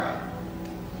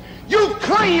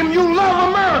claim you love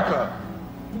America.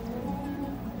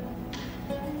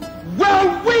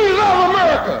 Well, we love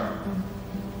America.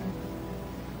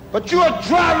 But you are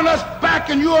driving us back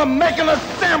and you are making a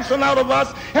Samson out of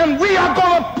us, and we are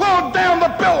going to pull down the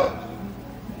pillars.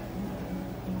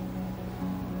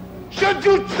 Should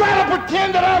you try to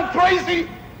pretend that I'm crazy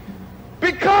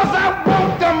because I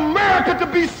want America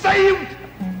to be saved?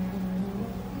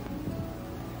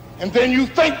 And then you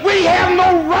think we have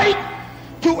no right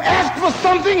to ask for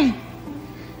something?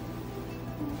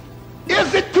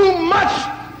 Is it too much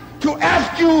to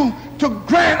ask you to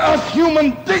grant us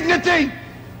human dignity?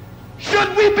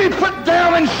 Should we be put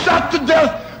down and shot to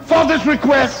death for this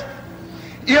request?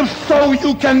 If so,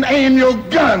 you can aim your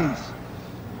guns.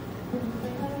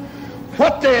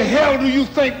 What the hell do you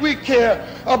think we care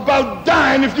about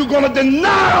dying if you're going to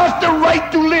deny us the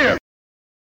right to live?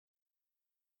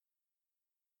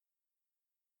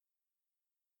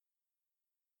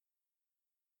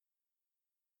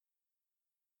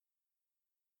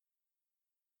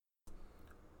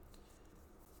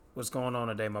 What's going on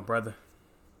today, my brother?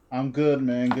 I'm good,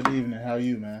 man. Good evening. How are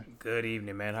you, man? Good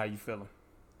evening, man. How you feeling?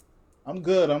 I'm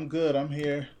good. I'm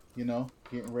here,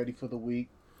 getting ready for the week,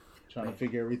 trying to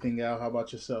figure everything out. How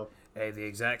about yourself? Hey, the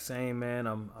exact same, man.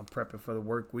 I'm prepping for the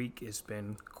work week. It's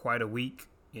been quite a week,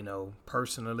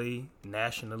 personally,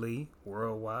 nationally,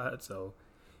 worldwide. So,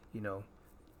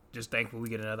 just thankful we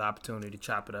get another opportunity to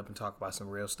chop it up and talk about some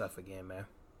real stuff again, man.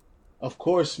 Of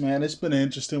course, man. It's been an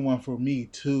interesting one for me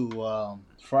too.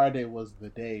 Friday was the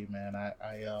day, man.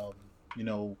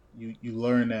 You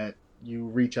learn that you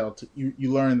reach out to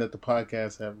you learn that the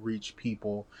podcasts have reached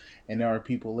people, and there are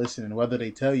people listening, whether they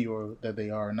tell you or that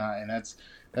they are or not. And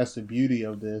that's the beauty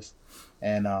of this.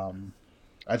 And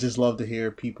I just love to hear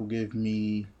people give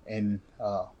me and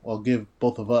give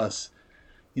both of us,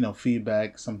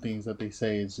 feedback. Some things that they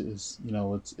say is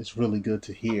it's really good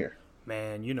to hear.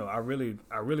 Man, I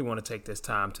really want to take this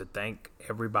time to thank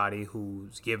everybody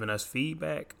who's given us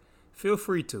feedback. Feel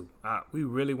free to. We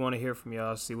really want to hear from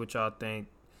y'all, see what y'all think,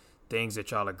 things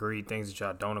that y'all agree, things that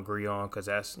y'all don't agree on, because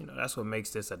that's what makes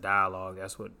this a dialogue.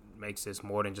 That's what makes this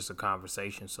more than just a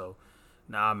conversation. So,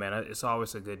 man, it's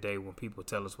always a good day when people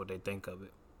tell us what they think of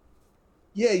it.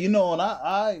 Yeah, and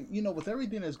I with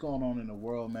everything that's going on in the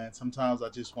world, man, sometimes I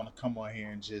just want to come on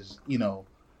here and just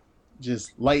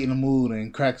lighten the mood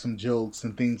and crack some jokes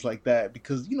and things like that,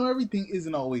 because everything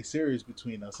isn't always serious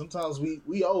between us. Sometimes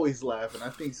we always laugh, and I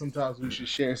think sometimes we should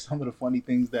share some of the funny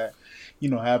things that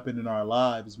happen in our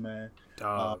lives, man.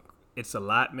 It's a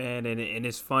lot, man, and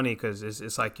it's funny because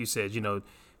it's like you said,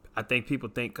 I think people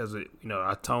think because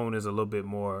our tone is a little bit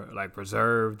more like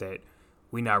reserved that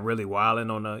we not really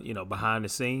wilding on the behind the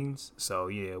scenes. So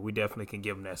yeah, we definitely can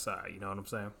give them that side. You know what I'm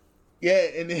saying? Yeah,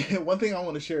 and then one thing I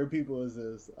want to share with people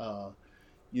is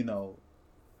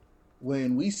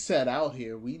when we set out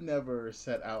here, we never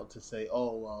set out to say,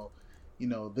 oh, well,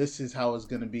 this is how it's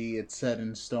going to be. It's set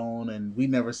in stone. And we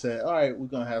never said, all right, we're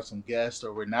going to have some guests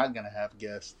or we're not going to have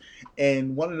guests.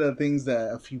 And one of the things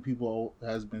that a few people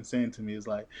has been saying to me is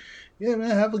like, yeah,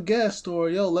 man, have a guest, or,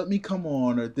 yo, let me come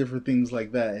on, or different things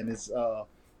like that. And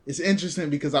it's interesting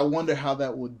because I wonder how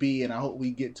that would be. And I hope we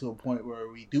get to a point where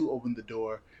we do open the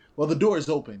door. Well, the door is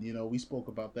open. We spoke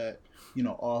about that,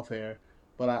 off air.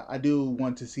 But I do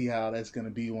want to see how that's going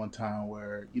to be one time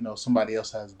where, somebody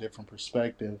else has a different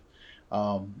perspective.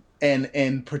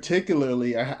 And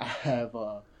particularly, I have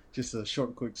just a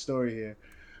short, quick story here.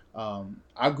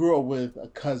 I grew up with a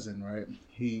cousin, right?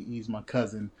 He's my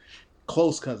cousin,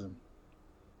 close cousin,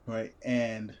 right?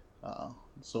 And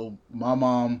so my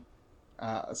mom,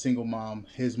 a single mom,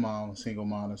 his mom, a single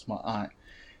mom, that's my aunt.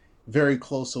 Very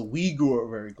close. So we grew up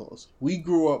very close. We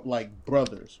grew up like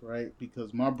brothers, right?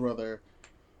 Because my brother,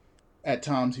 at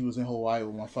times he was in Hawaii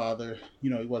with my father. He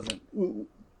wasn't.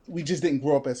 We just didn't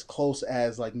grow up as close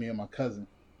as like me and my cousin.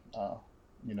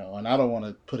 And I don't want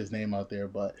to put his name out there,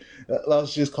 but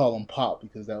let's just call him Pop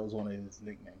because that was one of his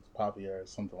nicknames, Poppy or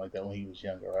something like that when he was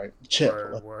younger, right?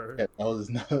 Chip. Word. That was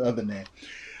his other name.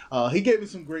 He gave me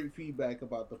some great feedback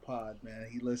about the pod, man.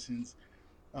 He listens.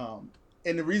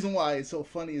 And the reason why it's so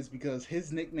funny is because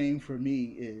his nickname for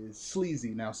me is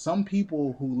Sleazy. Now, some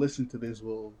people who listen to this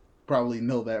will probably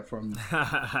know that from,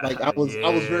 like, I was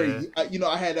very,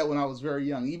 I had that when I was very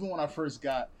young. Even when I first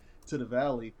got to the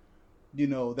Valley,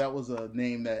 that was a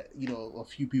name that, a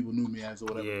few people knew me as or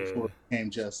whatever before it became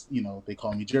just, they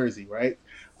call me Jersey, right?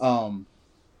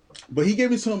 But he gave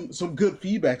me some good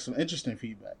feedback, some interesting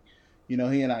feedback. He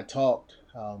and I talked.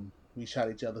 We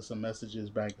shot each other some messages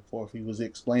back and forth. He was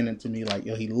explaining to me like,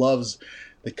 he loves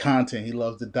the content. He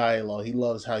loves the dialogue. He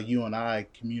loves how you and I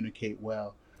communicate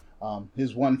well.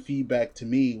 His one feedback to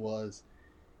me was,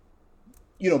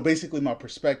 basically my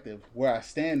perspective, where I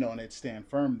stand on it, stand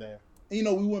firm there.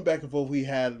 And, we went back and forth. We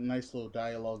had a nice little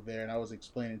dialogue there, and I was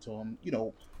explaining to him,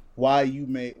 why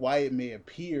it may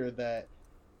appear that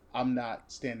I'm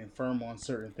not standing firm on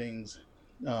certain things,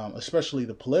 especially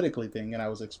the politically thing. And I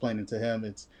was explaining to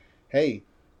him, hey,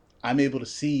 I'm able to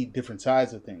see different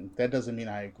sides of things. That doesn't mean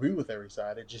I agree with every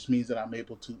side. It just means that I'm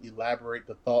able to elaborate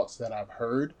the thoughts that I've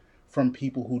heard from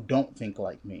people who don't think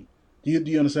like me. Do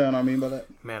you understand what I mean by that?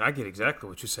 Man, I get exactly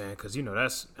what you're saying, because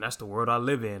that's the world I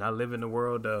live in. I live in the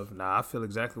world of, I feel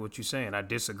exactly what you're saying. I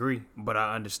disagree, but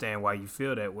I understand why you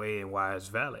feel that way and why it's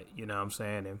valid. You know what I'm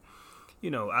saying? And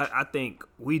I think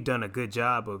we've done a good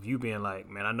job of you being like,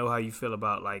 man, I know how you feel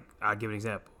about, like, I'll give an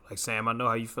example. Like, Sam, I know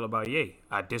how you feel about Ye.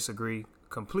 I disagree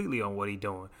completely on what he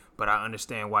doing, but I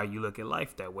understand why you look at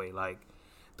life that way. Like,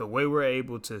 the way we're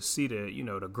able to see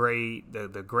the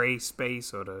gray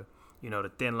space, or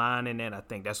the thin line in that, I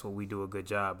think that's what we do a good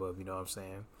job of, you know what I'm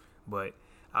saying? But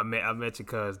I met your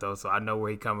cuz though, so I know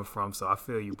where he coming from, so I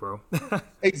feel you, bro.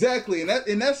 Exactly. And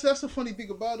that's the funny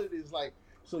thing about it is, like,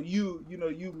 so you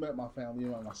met my family,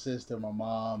 you met my sister, my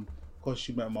mom, of course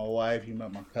you met my wife, you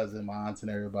met my cousin, my aunts,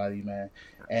 and everybody, man.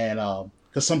 And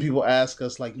because some people ask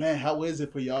us, like, man, how is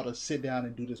it for y'all to sit down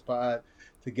and do this pod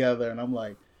together? And I'm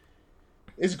like,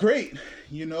 it's great.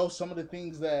 Some of the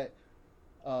things that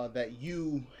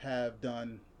you have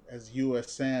done, as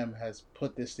Sam has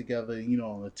put this together,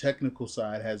 on the technical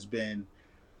side, has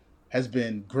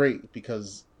been great,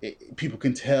 because people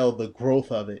can tell the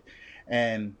growth of it.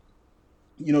 And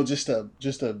just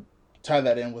to tie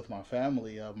that in with my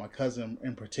family, my cousin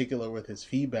in particular, with his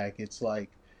feedback, it's like,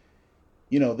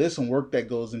 there's some work that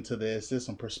goes into this, there's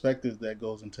some perspectives that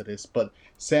goes into this, but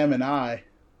Sam and I,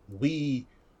 we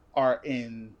are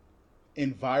in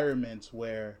environments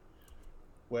where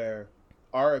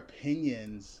our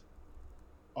opinions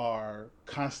are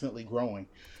constantly growing.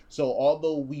 So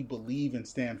although we believe and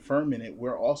stand firm in it,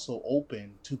 we're also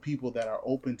open to people that are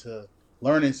open to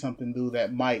learning something new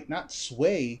that might not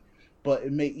sway, but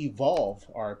it may evolve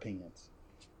our opinions.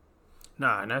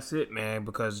 Nah, and that's it, man,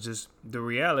 because just the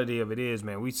reality of it is,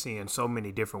 man, we seeing so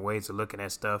many different ways of looking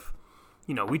at stuff.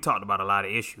 We talked about a lot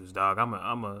of issues, dog.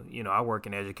 I work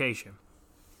in education.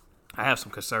 I have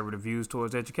some conservative views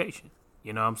towards education.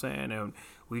 You know what I'm saying? And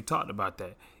we talked about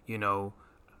that.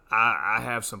 I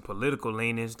have some political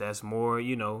leanings that's more,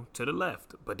 to the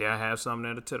left, but then I have some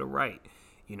that are to the right.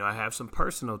 I have some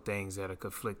personal things that are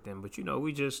conflicting, but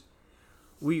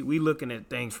we looking at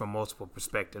things from multiple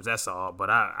perspectives. That's all. But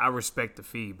I respect the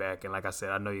feedback, and like I said,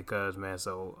 I know your cuz, man.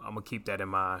 So I'm gonna keep that in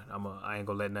mind. I ain't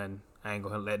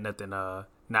gonna let nothing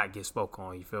not get spoke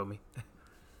on. You feel me?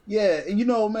 Yeah,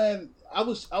 and man, I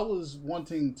was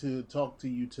wanting to talk to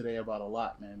you today about a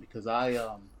lot, man, because I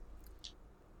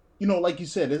like you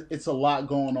said, it's a lot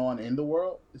going on in the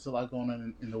world. It's a lot going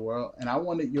on in the world, and I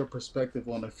wanted your perspective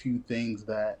on a few things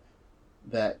that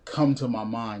come to my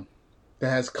mind,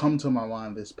 that has come to my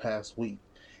mind this past week,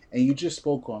 and you just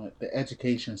spoke on it: the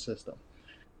education system.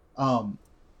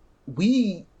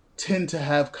 We tend to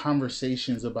have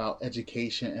conversations about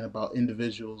education and about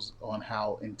individuals, on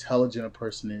how intelligent a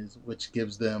person is, which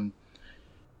gives them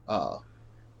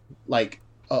like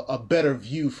a better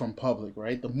view from public,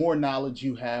 right? The more knowledge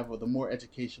you have, or the more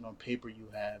education on paper you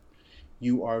have,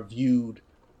 you are viewed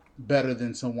better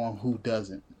than someone who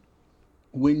doesn't.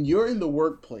 When you're in the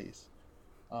workplace,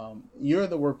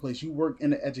 you work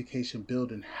in an education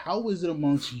building. How is it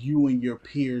amongst you and your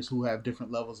peers who have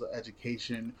different levels of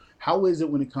education? How is it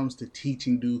when it comes to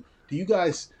teaching? Do you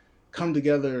guys come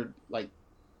together, like,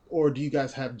 or do you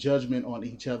guys have judgment on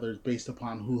each other based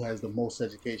upon who has the most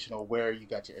education, or where you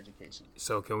got your education?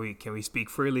 So can we speak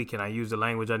freely? Can I use the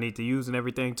language I need to use and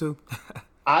everything too?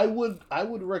 I would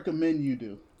recommend you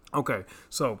do. Okay,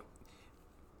 so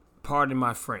pardon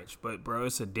my French, but bro,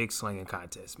 it's a dick slinging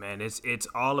contest, man. It's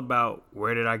all about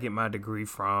where did I get my degree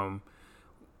from,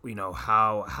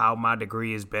 how my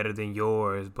degree is better than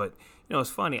yours. But it's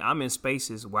funny, I'm in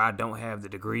spaces where I don't have the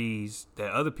degrees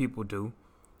that other people do,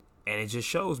 and it just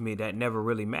shows me that never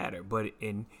really mattered. But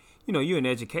you're in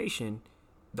education,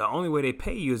 the only way they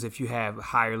pay you is if you have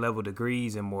higher level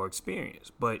degrees and more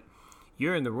experience. But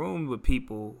you're in the room with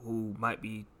people who might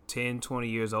be 10, 20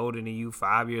 years older than you,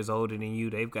 5 years older than you.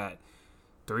 They've got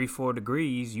 3, 4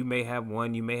 degrees. You may have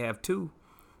 1, you may have 2.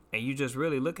 And you just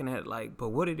really looking at it like, but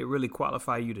what did it really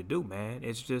qualify you to do, man?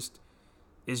 It's just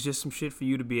some shit for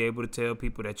you to be able to tell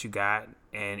people that you got,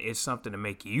 and it's something to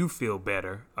make you feel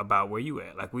better about where you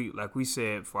at. Like we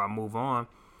said, before I move on,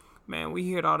 man, we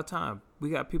hear it all the time. We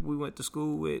got people we went to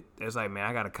school with that's like, man,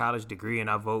 I got a college degree and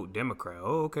I vote Democrat.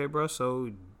 Oh, okay, bro.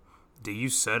 So do you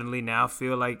suddenly now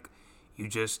feel like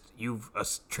You've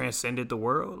transcended the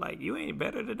world. Like, you ain't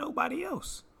better than nobody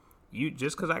else. You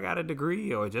just because I got a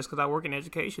degree or just because I work in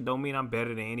education don't mean I'm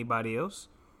better than anybody else.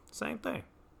 Same thing.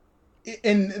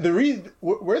 And the reason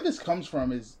where this comes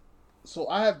from is, so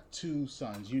I have two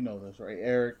sons. You know this, right?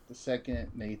 Eric the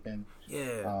second, Nathan.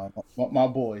 Yeah. My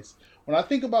boys. When I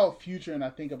think about future and I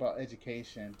think about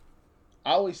education,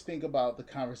 I always think about the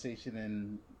conversation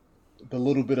and the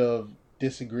little bit of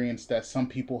disagreements that some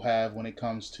people have when it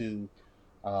comes to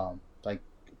like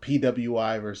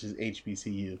PWI versus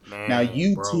HBCU. Man, Now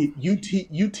bro.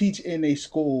 you teach in a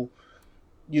school,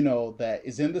 that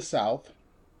is in the South.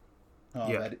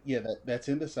 Yeah. That's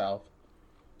in the South.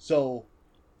 So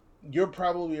you're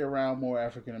probably around more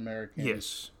African Americans,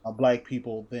 Yes. Black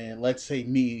people than, let's say,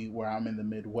 me, where I'm in the Oh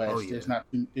Midwest. yeah.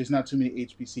 There's not too many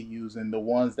HBCUs, and the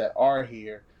ones that are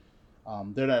here,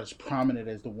 they're not as prominent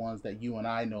as the ones that you and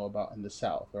I know about in the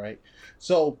South, right?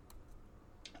 So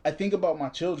I think about my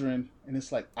children, and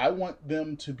it's like I want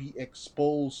them to be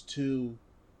exposed to,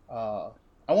 uh,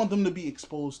 I want them to be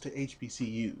exposed to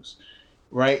HBCUs,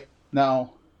 right?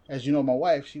 Now, as you know, my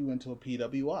wife, she went to a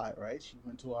PWI, right? She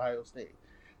went to Ohio State.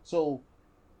 So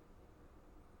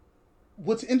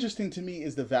what's interesting to me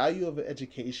is the value of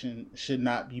education should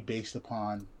not be based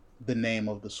upon the name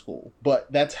of the school,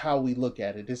 but that's how we look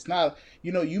at it. It's not,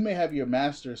 you may have your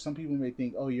master's. Some people may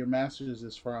think, oh, your master's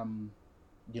is from,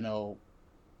 you know,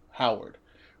 Howard,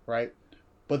 right?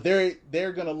 But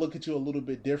they're gonna look at you a little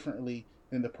bit differently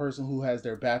than the person who has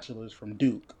their bachelor's from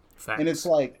Duke. And it's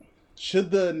Facts. like,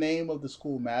 should the name of the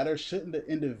school matter? Shouldn't the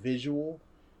individual,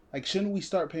 like, shouldn't we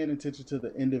start paying attention to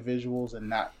the individuals and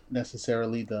not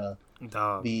necessarily Dog.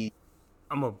 the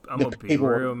I'm gonna be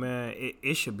paperwork? real, man.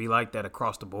 It should be like that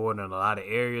across the board in a lot of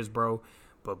areas, bro.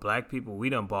 But black people, we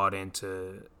done bought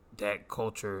into that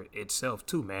culture itself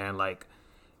too, man. Like,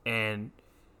 and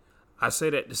I say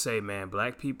that to say, man,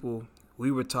 black people,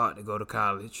 we were taught to go to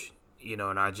college, in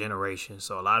our generation.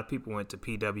 So a lot of people went to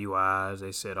PWIs.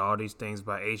 They said all these things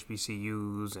about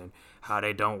HBCUs and how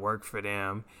they don't work for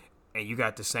them. And you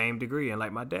got the same degree. And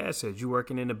like my dad said, you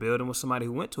working in a building with somebody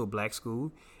who went to a black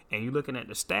school and you looking at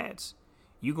the stats,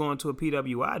 you going to a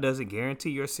PWI doesn't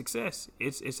guarantee your success.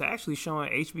 It's actually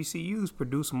showing HBCUs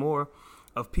produce more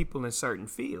of people in certain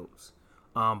fields.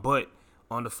 But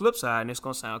on the flip side, and it's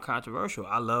going to sound controversial,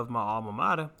 I love my alma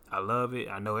mater. I love it.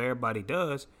 I know everybody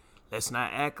does. Let's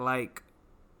not act like,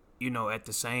 at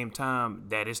the same time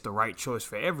that it's the right choice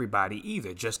for everybody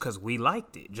either. Just because we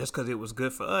liked it, just because it was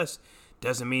good for us,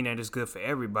 doesn't mean that it's good for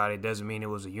everybody. Doesn't mean it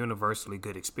was a universally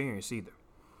good experience either.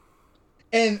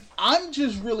 And I'm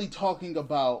just really talking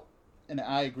about, and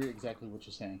I agree exactly what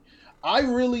you're saying. I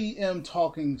really am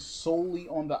talking solely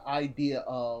on the idea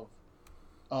of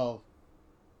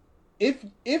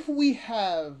if we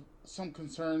have some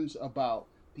concerns about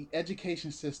the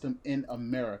education system in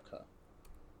America,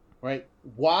 right?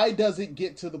 Why does it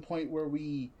get to the point where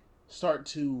we start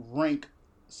to rank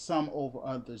some over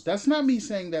others? That's not me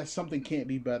saying that something can't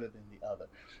be better than the other.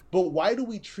 But why do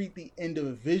we treat the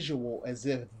individual as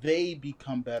if they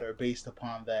become better based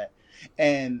upon that?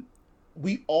 And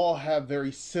we all have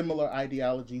very similar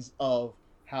ideologies of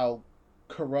how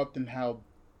corrupt and how,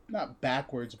 not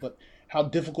backwards, but how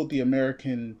difficult the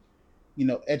American,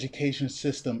 education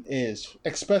system is,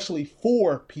 especially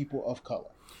for people of color.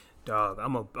 Dog,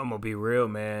 I'm gonna be real,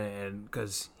 man, and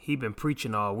because he been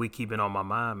preaching all week, he been on my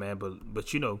mind, man. But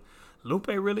Lupe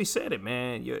really said it,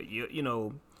 man.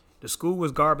 The school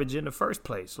was garbage in the first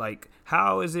place. Like,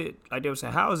 how is it? Like they were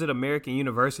saying, how is it American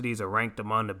universities are ranked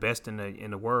among the best in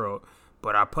the world,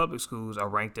 but our public schools are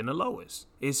ranked in the lowest?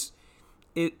 It's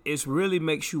really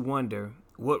makes you wonder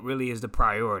what really is the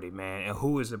priority, man, and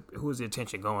who is the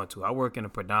attention going to? I work in a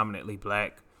predominantly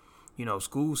black,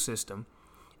 school system.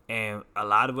 And a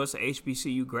lot of us are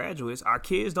HBCU graduates. Our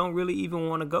kids don't really even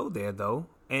want to go there, though.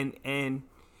 And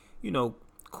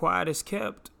quiet as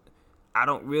kept, I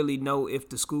don't really know if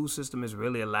the school system is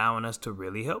really allowing us to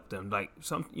really help them. Like,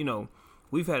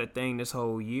 we've had a thing this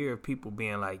whole year of people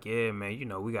being like, yeah,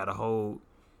 man, we got to hold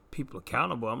people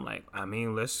accountable. I'm like,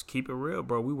 let's keep it real,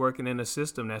 bro. We working in a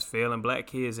system that's failing black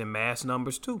kids in mass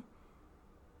numbers, too.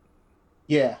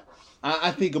 Yeah,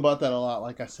 I think about that a lot,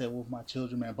 like I said, with my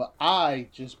children, man. But I,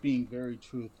 just being very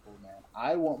truthful, man,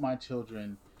 I want my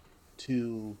children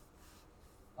to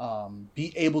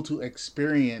be able to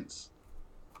experience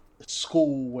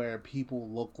school where people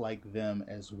look like them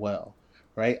as well,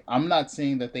 right? I'm not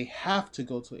saying that they have to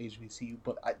go to HBCU,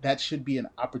 but that should be an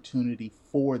opportunity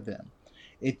for them.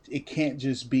 It can't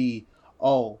just be,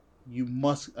 oh, you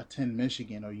must attend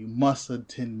Michigan, or you must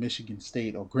attend Michigan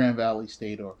State or Grand Valley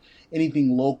State or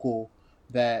anything local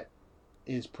that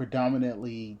is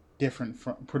predominantly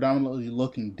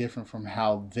looking different from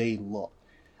how they look.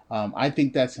 I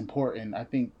think that's important. I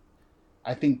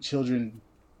think children,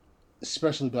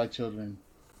 especially black children,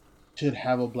 should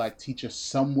have a black teacher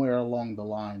somewhere along the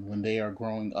line when they are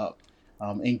growing up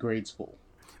in grade school.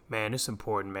 Man, it's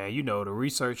important, man. You know, the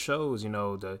research shows,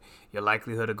 your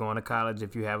likelihood of going to college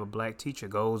if you have a black teacher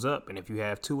goes up. And if you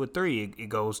have two or three, it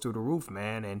goes through the roof,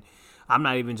 man. And I'm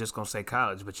not even just going to say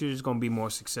college, but you're just going to be more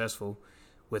successful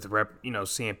with,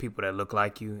 seeing people that look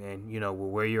like you. And,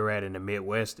 where you're at in the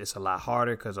Midwest, it's a lot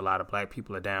harder because a lot of black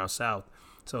people are down south.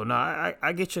 So, no,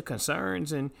 I get your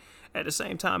concerns. And at the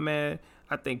same time, man,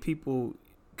 I think people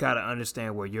got to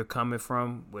understand where you're coming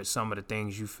from with some of the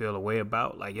things you feel a way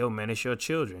about. Like, yo, man, it's your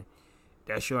children.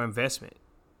 That's your investment.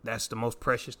 That's the most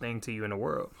precious thing to you in the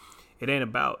world. It ain't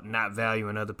about not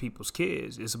valuing other people's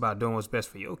kids. It's about doing what's best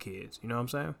for your kids. You know what I'm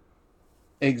saying?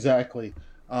 Exactly.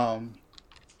 I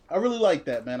really like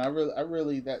that, man. I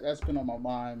really that's been on my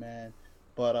mind, man.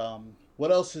 But what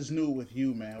else is new with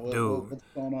you, man? What's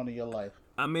going on in your life?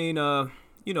 I mean,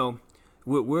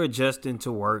 we're adjusting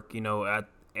to work.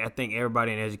 I think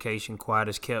everybody in education, quiet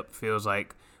as kept, feels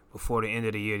like before the end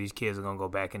of the year, these kids are gonna go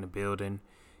back in the building.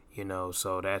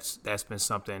 So that's been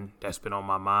something that's been on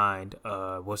my mind.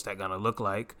 What's that gonna look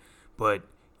like? But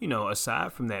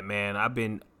aside from that, man,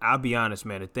 I'll be honest,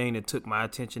 man. The thing that took my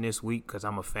attention this week, because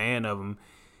I'm a fan of him,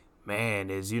 man,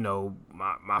 is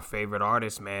my favorite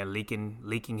artist, man,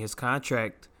 leaking his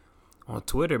contract on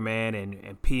Twitter, man,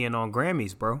 and peeing on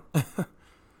Grammys, bro.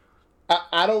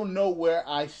 I don't know where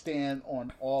I stand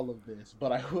on all of this,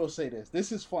 but I will say this.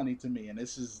 This is funny to me, and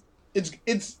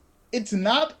it's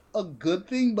not a good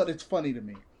thing, but it's funny to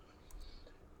me.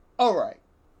 All right.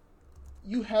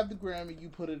 You have the Grammy, you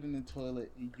put it in the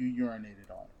toilet, and you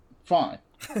urinated on it. Fine.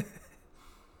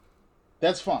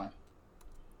 That's fine.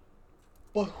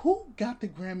 But who got the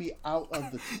Grammy out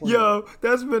of the toilet? Yo,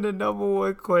 that's been the number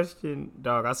one question,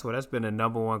 dog. I swear that's been the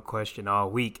number one question all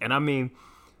week. And I mean,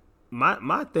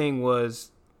 my thing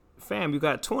was, fam, you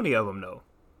got 20 of them though.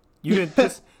 You didn't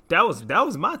piss. that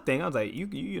was my thing. I was like,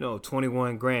 you know,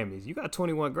 21 Grammys. You got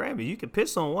 21 Grammys. You can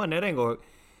piss on one. That ain't going.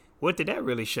 What did that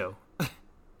really show?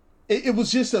 It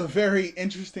was just a very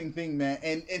interesting thing, man.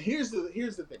 And here's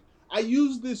the thing. I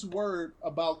use this word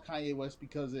about Kanye West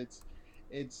because it's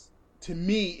to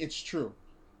me it's true.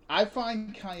 I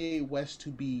find Kanye West to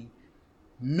be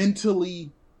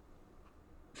mentally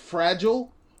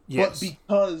fragile, yes, but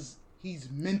because he's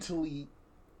mentally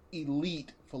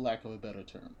elite, for lack of a better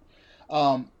term.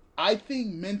 I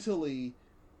think mentally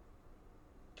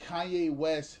Kanye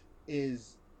West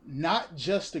is not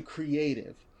just a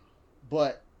creative,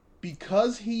 but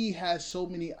because he has so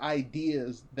many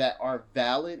ideas that are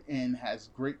valid and has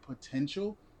great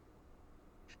potential,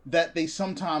 that they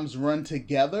sometimes run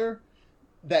together,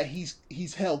 that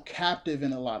he's held captive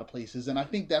in a lot of places. And I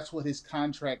think that's what his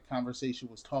contract conversation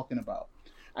was talking about.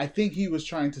 I think he was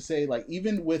trying to say, like,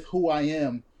 even with who I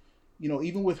am,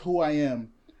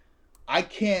 I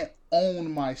can't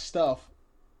own my stuff.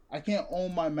 I can't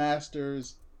own my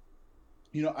masters.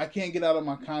 I can't get out of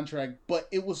my contract. But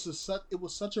it was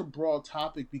such a broad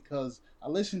topic because I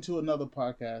listened to another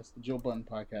podcast, the Joe Budden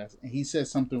podcast, and he said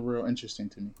something real interesting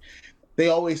to me. They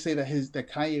always say that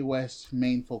Kanye West's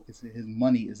main focus and his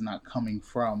money is not coming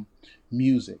from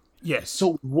music. Yes.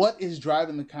 So what is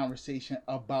driving the conversation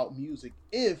about music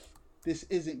if this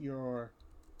isn't your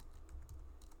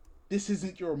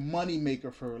money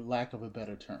maker, for lack of a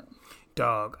better term?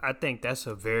 Dog, I think that's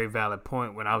a very valid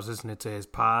point. When I was listening to his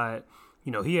pod,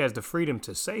 he has the freedom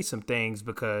to say some things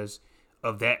because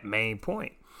of that main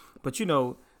point. But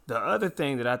the other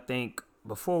thing that I think,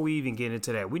 before we even get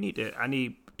into that, I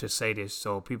need to say this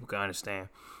so people can understand.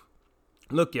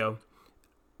 Look, yo,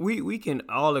 we can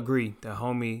all agree that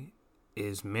homie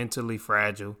is mentally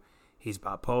fragile. He's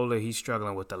bipolar. He's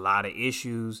struggling with a lot of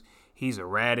issues. He's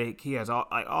erratic. He has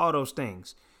all those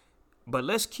things. But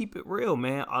let's keep it real,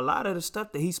 man. A lot of the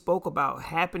stuff that he spoke about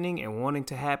happening and wanting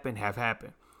to happen have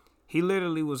happened. He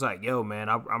literally was like, yo, man,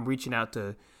 I'm reaching out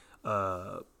to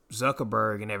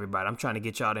Zuckerberg and everybody. I'm trying to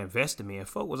get y'all to invest in me. And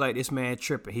folk was like, this man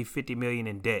tripping. He $50 million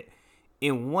in debt.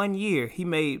 In 1 year, he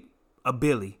made a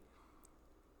billy.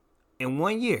 In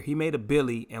 1 year, he made a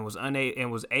billy and was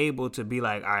able to be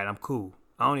like, all right, I'm cool.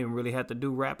 I don't even really have to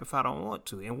do rap if I don't want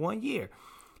to. In 1 year.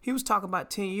 He was talking about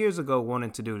 10 years ago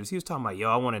wanting to do this. He was talking about, yo,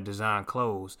 I want to design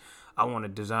clothes. I want to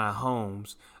design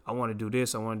homes. I want to do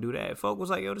this. I want to do that. Folk was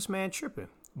like, yo, this man tripping.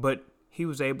 But he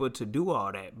was able to do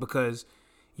all that because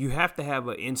you have to have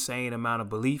an insane amount of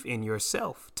belief in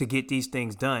yourself to get these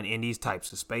things done in these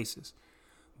types of spaces.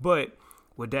 But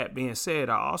with that being said,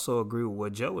 I also agree with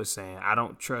what Joe is saying. I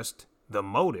don't trust the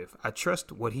motive. I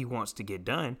trust what he wants to get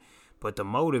done, but the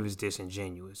motive is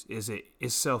disingenuous.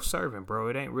 It's self-serving, bro.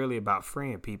 It ain't really about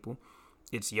freeing people.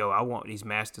 It's, yo, I want these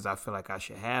masters. I feel like I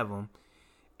should have them.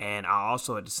 And I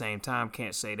also at the same time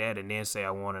can't say that and then say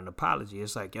I want an apology.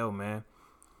 It's like, yo, man,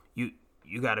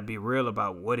 you got to be real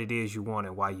about what it is you want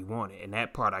and why you want it. And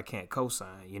that part I can't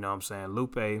co-sign. You know what I'm saying?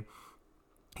 Lupe,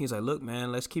 he's like, look,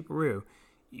 man, let's keep it real.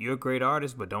 You're a great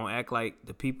artist, but don't act like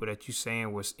the people that you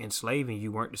saying was enslaving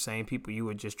you weren't the same people you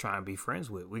were just trying to be friends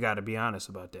with. We got to be honest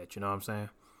about that. You know what I'm saying?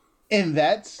 And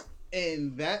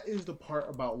that is the part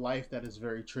about life that is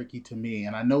very tricky to me.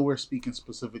 And I know we're speaking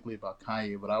specifically about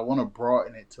Kanye, but I want to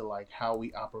broaden it to like how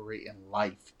we operate in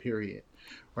life, period.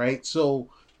 Right? So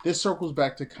this circles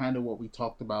back to kind of what we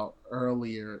talked about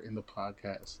earlier in the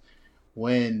podcast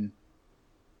when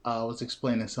I was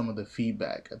explaining some of the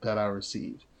feedback that I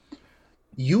received.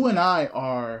 You and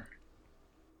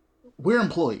we're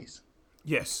employees.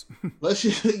 Yes. Let's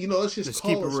just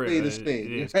call a spade a spade.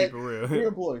 Yes, right? keep it real. We're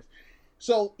employees.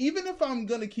 So even if I'm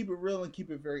going to keep it real and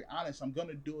keep it very honest, I'm going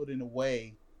to do it in a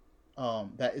way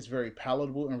that is very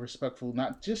palatable and respectful,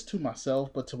 not just to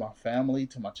myself, but to my family,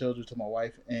 to my children, to my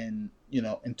wife, and,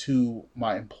 and to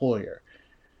my employer,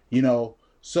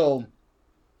 So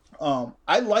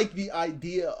I like the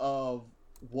idea of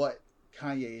what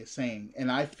Kanye is saying.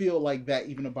 And I feel like that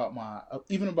even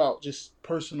about just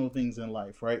personal things in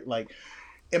life, right? Like,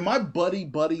 am I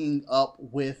buddying up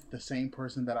with the same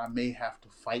person that I may have to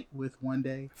fight with one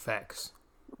day? Facts.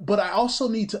 But I also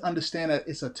need to understand that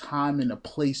it's a time and a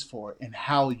place for it and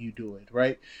how you do it,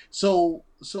 right? So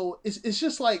it's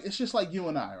just like you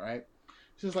and I, right?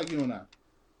 It's just like you and I.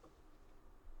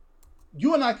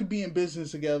 You and I could be in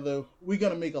business together. We're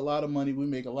gonna make a lot of money. We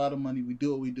make a lot of money. We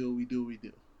do what we do. We do what we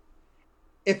do.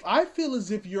 If I feel as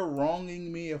if you're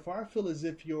wronging me, if I feel as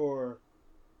if you're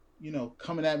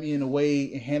coming at me in a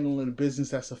way and handling a business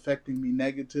that's affecting me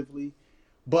negatively,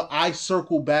 but I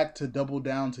circle back to double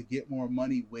down to get more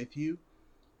money with you,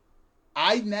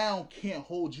 I now can't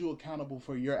hold you accountable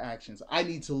for your actions. I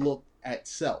need to look at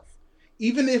self.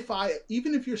 Even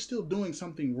if you're still doing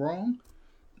something wrong,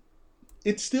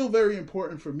 it's still very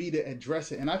important for me to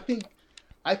address it. And I think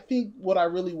what I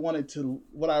really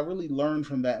learned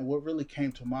from that and what really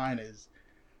came to mind is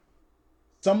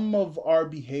some of our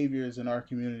behaviors in our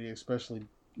community, especially,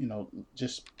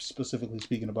 just specifically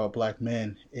speaking about Black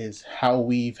men, is how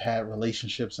we've had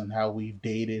relationships and how we've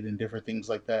dated and different things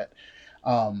like that.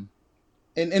 And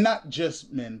not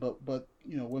just men, but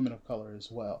women of color as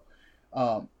well.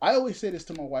 I always say this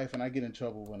to my wife, and I get in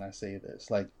trouble when I say this.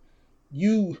 Like,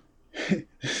 this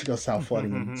is gonna sound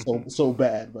funny and so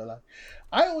bad, but like,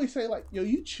 I always say, like, yo,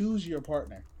 you choose your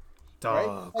partner.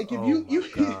 Dog. Right? Like,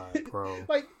 if God, bro.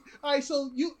 Like, all right, so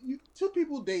you two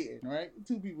people dating, right?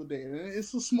 Two people dating. And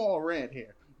it's a small rant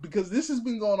here because this has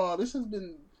been going on. This has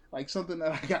been like something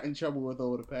that I got in trouble with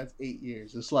over the past 8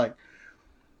 years. It's like,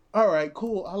 all right,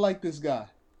 cool. I like this guy,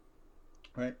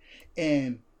 right?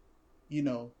 And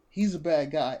he's a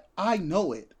bad guy. I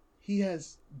know it. He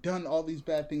has done all these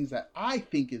bad things that I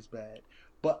think is bad.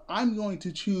 But I'm going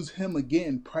to choose him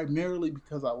again primarily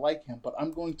because I like him. But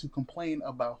I'm going to complain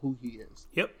about who he is.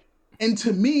 Yep. And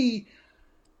to me,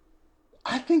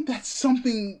 I think that's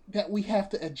something that we have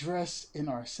to address in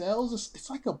ourselves. It's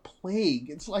like a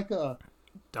plague. It's like a,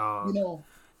 dog.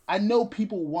 I know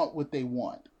people want what they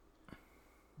want.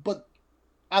 But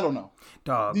I don't know.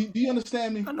 Dog. Do you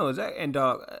understand me? I know exactly. And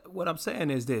dog, what I'm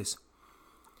saying is this.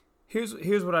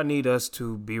 Here's what I need us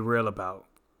to be real about.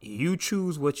 You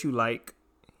choose what you like.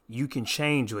 You can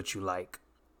change what you like.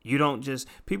 You don't just,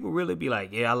 people really be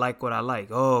like, yeah, I like what I like.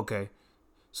 Oh, okay.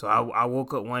 So I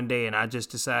woke up one day and I just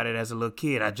decided as a little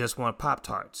kid, I just want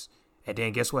Pop-Tarts. And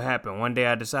then guess what happened? One day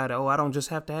I decided, I don't just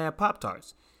have to have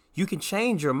Pop-Tarts. You can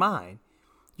change your mind.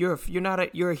 You're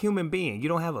a human being. You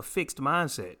don't have a fixed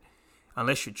mindset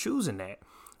unless you're choosing that.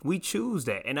 We choose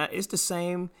that. And it's the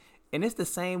same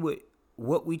with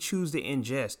what we choose to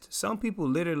ingest. Some people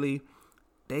literally,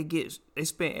 they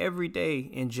spend every day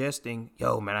ingesting,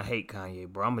 yo, man, I hate Kanye,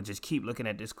 bro. I'm going to just keep looking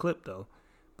at this clip, though,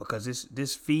 because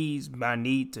this feeds my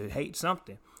need to hate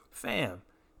something. Fam,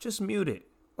 just mute it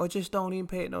or just don't even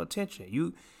pay it no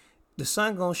attention. The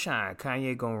sun going to shine,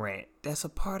 Kanye going to rant. That's a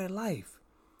part of life.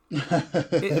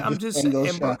 I'm just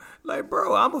saying,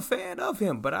 bro, I'm a fan of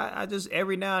him, but I just,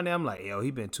 every now and then, I'm like, yo,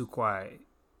 he been too quiet.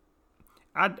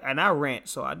 I rant,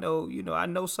 so I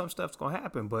know some stuff's going to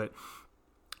happen, but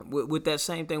with that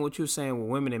same thing, what you're saying with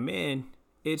women and men,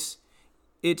 it's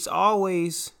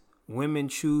always women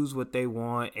choose what they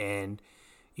want, and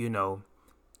they're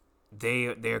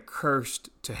cursed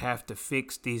to have to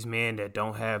fix these men that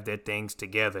don't have their things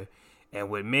together. And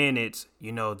with men, it's,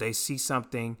 they see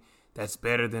something that's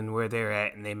better than where they're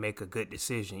at and they make a good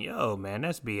decision. Yo, man,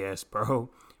 that's BS, bro.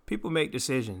 People make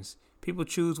decisions. People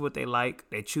choose what they like.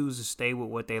 They choose to stay with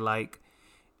what they like.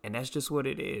 And that's just what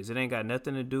it is. It ain't got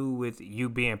nothing to do with you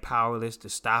being powerless to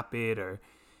stop it or,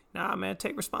 nah, man,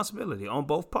 take responsibility on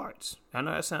both parts. I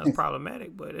know that sounds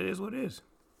problematic, but it is what it is.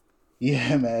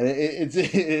 Yeah, man, it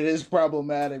is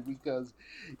problematic because,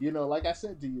 like I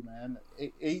said to you, man,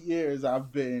 8 years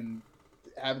I've been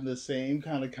having the same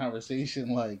kind of conversation.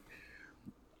 Like,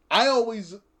 I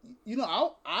always,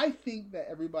 I think that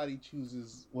everybody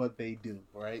chooses what they do,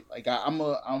 right? Like,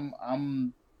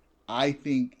 I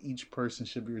think each person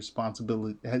should be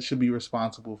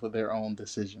responsible for their own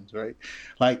decisions, right?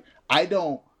 Like, I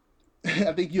don't.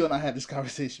 I think you and I had this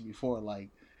conversation before,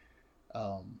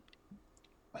 um,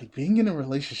 like being in a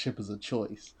relationship is a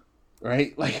choice,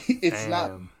 right? Like it's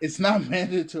not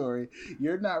mandatory.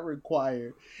 You're not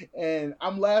required. And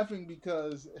I'm laughing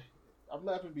because of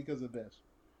this.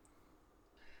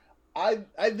 I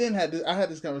had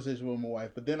this conversation with my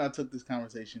wife, but then I took this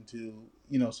conversation to,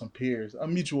 some peers,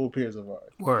 mutual peers of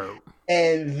ours. Word.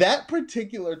 And that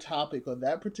particular topic or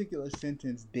that particular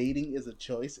sentence, dating is a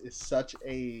choice, is such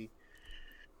a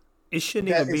it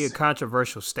shouldn't even be a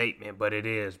controversial statement, but it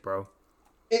is, bro.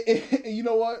 You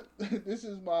know what? This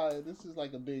is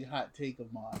like a big hot take of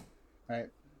mine, right?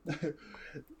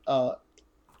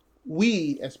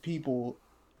 we as people,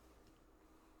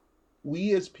 we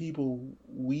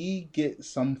get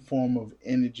some form of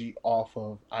energy off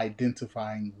of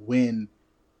identifying when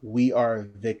we are a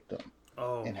victim,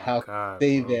 and how to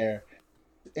stay there,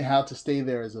 and how to stay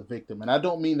there as a victim. And I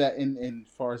don't mean that in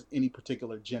far as any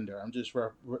particular gender. I'm just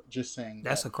saying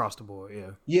that's across the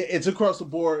board. Yeah, it's across the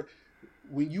board.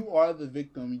 When you are the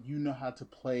victim, you know how to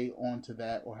play onto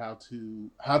that, or how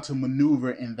to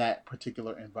maneuver in that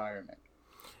particular environment.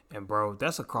 And bro,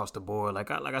 that's across the board. Like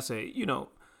I said,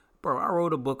 bro, I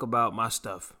wrote a book about my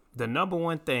stuff. The number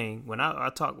one thing, when I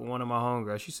talked with one of my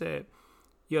homegirls, she said,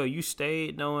 yo, you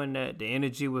stayed knowing that the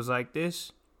energy was like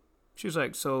this? She was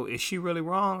like, so is she really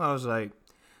wrong? I was like,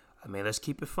 I mean, let's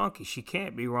keep it funky. She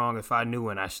can't be wrong if I knew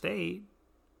when I stayed.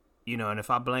 And if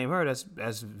I blame her,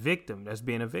 that's victim. That's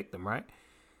being a victim, right?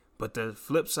 But the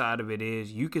flip side of it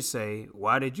is you could say,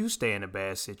 why did you stay in a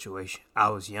bad situation? I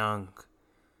was young.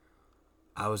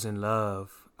 I was in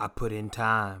love. I put in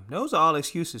time. Those are all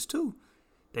excuses too.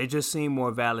 They just seem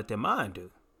more valid than mine do.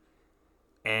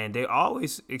 And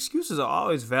excuses are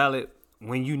always valid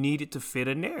when you need it to fit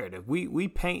a narrative. We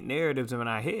paint narratives in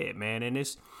our head, man. And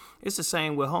it's the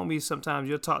same with homies. Sometimes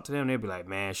you'll talk to them, they'll be like,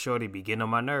 man, shorty be getting on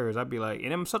my nerves. I'd be like,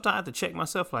 and then sometimes I have to check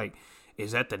myself, like,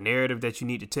 is that the narrative that you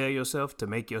need to tell yourself to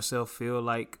make yourself feel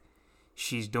like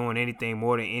she's doing anything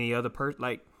more than any other person?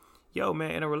 Like, yo,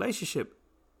 man, in a relationship,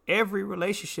 every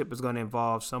relationship is going to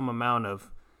involve some amount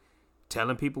of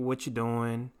telling people what you're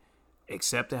doing,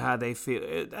 accepting how they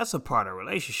feel. That's a part of a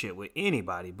relationship with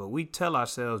anybody, but we tell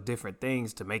ourselves different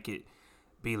things to make it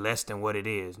be less than what it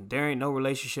is. There ain't no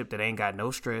relationship that ain't got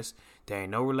no stress. There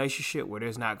ain't no relationship where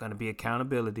there's not going to be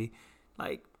accountability.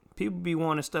 Like, people be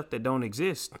wanting stuff that don't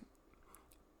exist,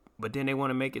 but then they want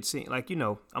to make it seem like,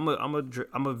 I'm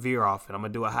a veer off and I'm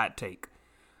going to do a hot take.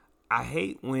 I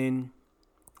hate when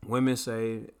women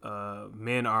say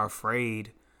men are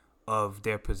afraid of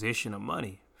their position of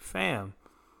money. Fam,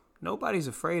 nobody's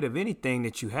afraid of anything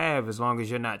that you have as long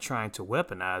as you're not trying to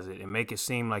weaponize it and make it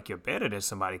seem like you're better than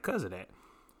somebody because of that.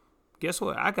 Guess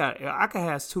what? I could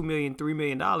have $2 million, $3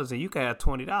 million, and you can have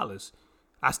 $20.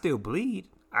 I still bleed.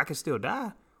 I can still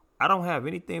die. I don't have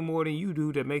anything more than you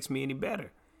do that makes me any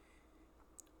better.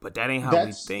 But that ain't how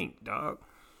we think, dog.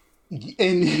 And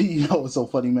it's so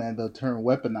funny, man. The term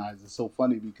weaponize is so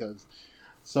funny because,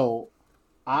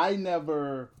 I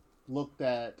never looked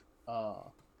at.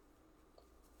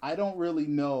 I don't really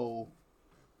know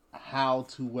how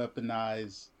to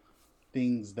weaponize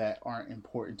things that aren't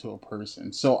important to a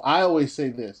person. So I always say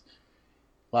this,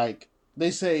 like they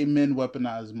say, men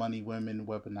weaponize money, women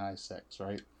weaponize sex,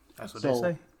 right? That's what they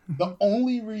say. The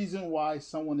only reason why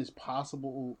someone is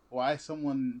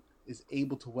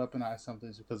able to weaponize something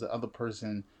is because the other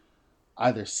person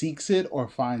either seeks it or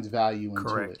finds value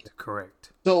into it.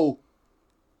 Correct. So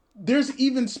there's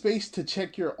even space to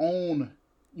check your own,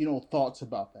 thoughts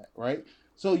about that, right?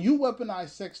 So you weaponize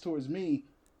sex towards me,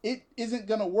 it isn't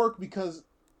gonna work because,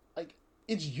 like,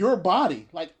 it's your body.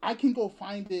 Like, I can go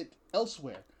find it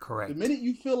elsewhere. Correct. The minute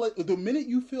you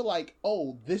feel like,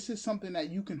 oh, this is something that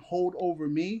you can hold over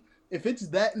me, if it's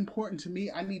that important to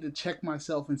me, I need to check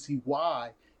myself and see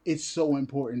why it's so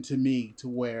important to me to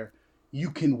where you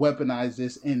can weaponize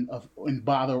this and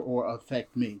bother or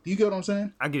affect me. Do you get what I'm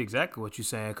saying? I get exactly what you're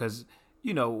saying, because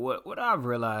you know what I've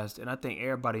realized, and I think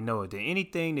everybody knows that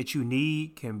anything that you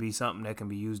need can be something that can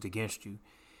be used against you.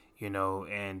 You know,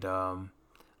 and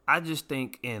I just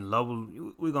think in low,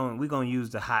 we're gonna use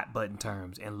the hot button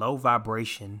terms in low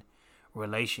vibration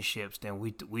relationships. Then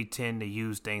we tend to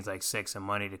use things like sex and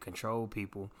money to control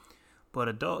people. But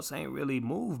adults ain't really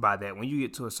moved by that when you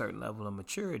get to a certain level of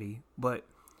maturity. But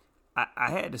I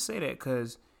had to say that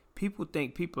because people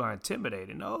think people are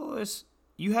intimidated. No, it's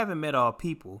you haven't met all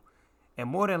people, and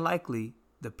more than likely,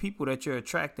 the people that you're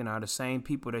attracting are the same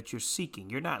people that you're seeking.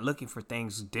 You're not looking for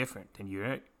things different than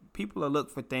you're. People are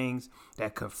looking for things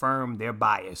that confirm their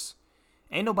bias.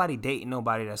 Ain't nobody dating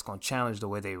nobody that's gonna challenge the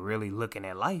way they really looking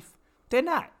at life. They're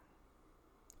not.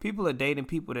 People are dating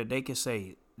people that they can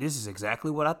say, this is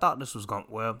exactly what I thought this was going.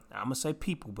 Well, I'm gonna say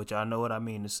people, but y'all know what I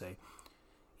mean to say.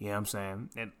 You know what I'm saying?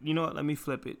 And you know what? Let me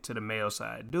flip it to the male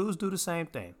side. Dudes do the same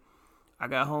thing. I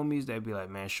got homies that be like,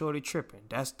 man, shorty tripping.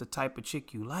 That's the type of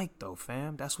chick you like though,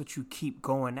 fam. That's what you keep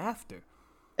going after.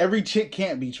 Every chick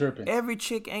can't be tripping. Every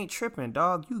chick ain't tripping,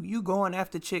 dog. You going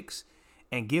after chicks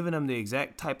and giving them the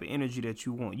exact type of energy that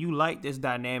you want. You like this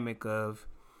dynamic of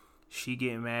she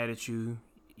getting mad at you,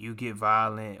 you get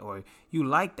violent, or you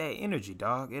like that energy,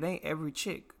 dog. It ain't every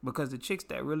chick, because the chicks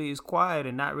that really is quiet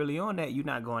and not really on that, you're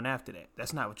not going after that.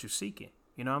 That's not what you're seeking.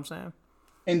 You know what I'm saying?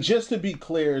 And just to be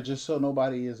clear, just so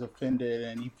nobody is offended,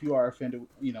 and if you are offended,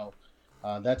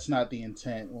 that's not the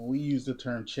intent. When we use the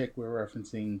term chick, we're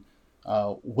referencing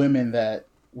women that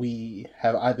we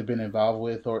have either been involved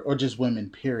with or just women,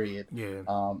 period. Yeah.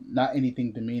 Not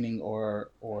anything demeaning or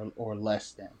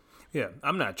less than. Yeah,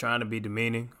 I'm not trying to be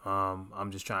demeaning.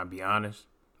 I'm just trying to be honest.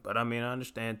 But I mean, I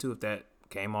understand too if that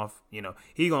came off.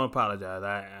 He gonna apologize.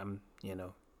 I'm.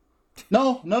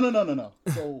 No.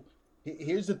 So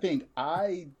here's the thing.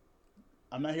 I'm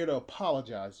not here to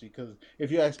apologize, because if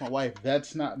you ask my wife,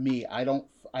 that's not me. I don't.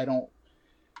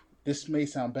 This may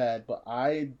sound bad, but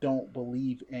I don't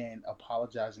believe in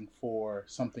apologizing for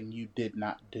something you did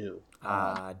not do.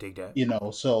 I dig that.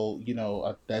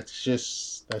 That's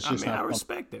just. I mean, I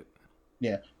respect it.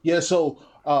 Yeah. So,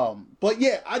 but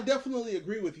yeah, I definitely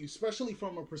agree with you, especially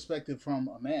from a perspective from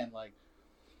a man. Like,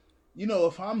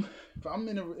 if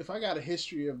I got a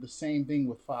history of the same thing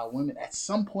with 5 women, at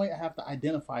some point I have to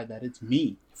identify that it's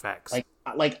me. Facts.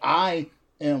 Like I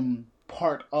am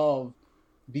part of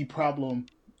the problem.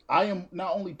 I am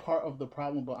not only part of the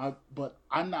problem, but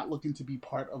I'm not looking to be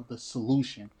part of the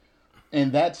solution,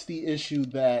 and that's the issue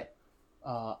that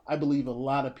I believe a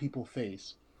lot of people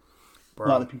face. Bro. A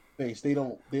lot of people face. They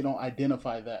don't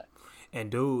identify that. And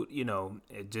dude,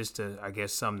 just to, I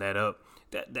guess, sum that up,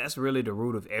 that's really the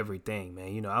root of everything,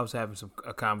 man. I was having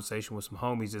a conversation with some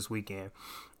homies this weekend,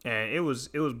 and it was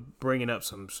bringing up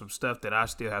some stuff that I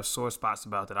still have sore spots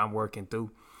about that I'm working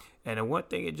through. And the one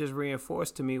thing it just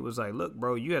reinforced to me was like, look,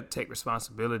 bro, you have to take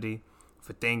responsibility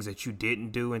for things that you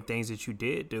didn't do and things that you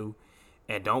did do,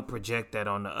 and don't project that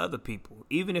on the other people.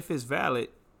 Even if it's valid,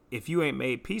 if you ain't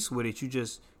made peace with it, you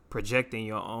just projecting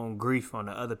your own grief on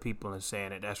the other people and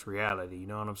saying that that's reality. You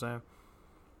know what I'm saying?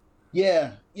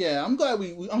 Yeah. I'm glad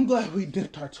we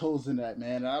dipped our toes in that,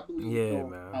 man. I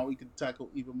believe how we could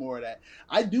tackle even more of that.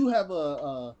 I do have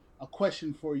a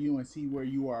question for you and see where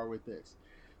you are with this.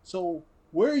 So,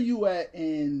 where are you at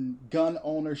in gun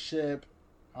ownership?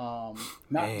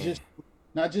 Not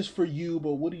just for you,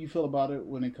 but what do you feel about it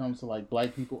when it comes to like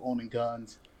black people owning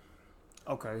guns?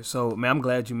 Okay, so man, I'm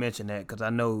glad you mentioned that, because I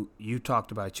know you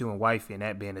talked about you and wifey and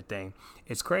that being a thing.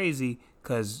 It's crazy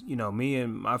because me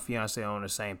and my fiance are on the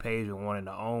same page with wanting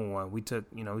to own one. We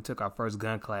took our first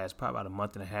gun class probably about a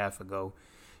month and a half ago.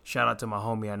 Shout out to my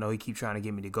homie. I know he keep trying to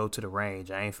get me to go to the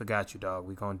range. I ain't forgot you, dog.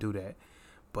 We gonna do that.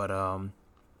 But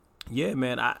yeah,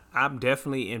 man, I'm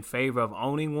definitely in favor of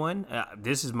owning one.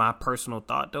 This is my personal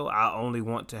thought, though. I only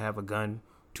want to have a gun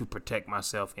to protect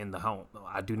myself in the home.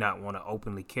 I do not want to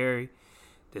openly carry.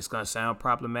 This gonna sound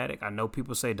problematic. I know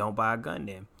people say don't buy a gun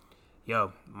then.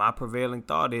 Yo, my prevailing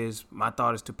thought is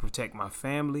to protect my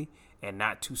family and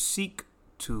not to seek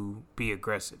to be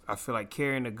aggressive. I feel like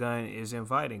carrying a gun is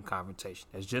inviting confrontation.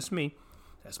 That's just me.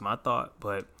 That's my thought.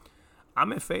 But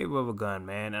I'm in favor of a gun,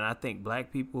 man. And I think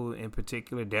black people in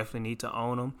particular definitely need to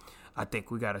own them. I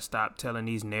think we got to stop telling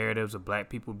these narratives of black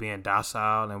people being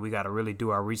docile, and we got to really do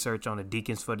our research on the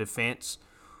Deacons for Defense,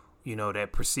 that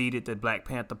preceded the Black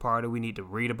Panther Party. We need to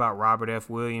read about Robert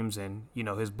F. Williams and,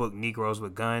 his book Negroes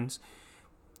with Guns.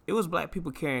 It was black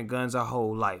people carrying guns our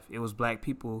whole life. It was black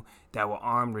people that were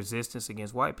armed resistance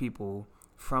against white people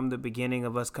from the beginning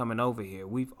of us coming over here.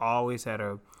 We've always had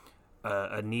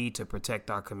a need to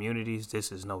protect our communities.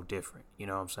 This is no different. You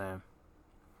know what I'm saying?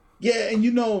 Yeah,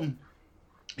 and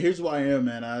here's why I am,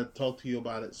 man. I talked to you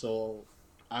about it. So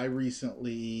I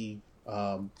recently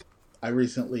I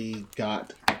recently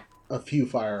got a few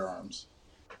firearms.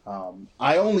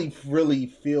 I only really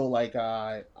feel like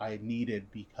I need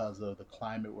it because of the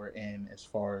climate we're in, as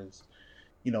far as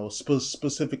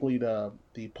specifically the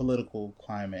political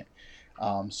climate.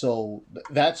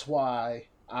 That's why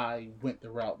I went the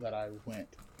route that I went.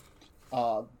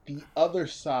 The other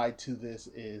side to this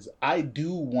is I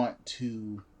do want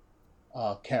to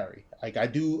carry. Like I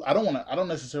do, I don't want to. I don't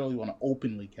necessarily want to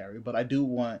openly carry, but I do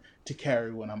want to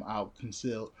carry when I'm out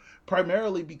concealed.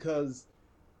 Primarily because,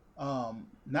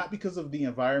 not because of the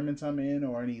environments I'm in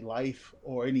or any life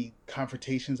or any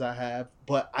confrontations I have,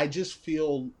 but I just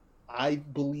feel, I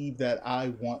believe that I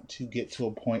want to get to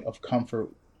a point of comfort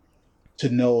to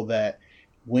know that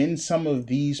when some of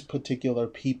these particular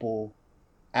people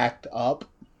act up,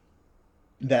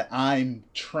 that I'm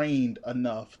trained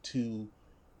enough to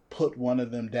put one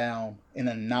of them down in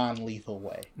a non-lethal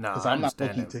way, No, because I I'm not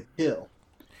understand looking it. to kill.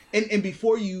 And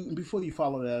before you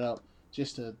follow that up,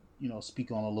 just to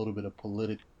speak on a little bit of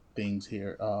politic things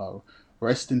here.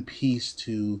 Rest in peace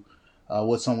to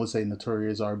what some would say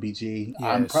Notorious RBG.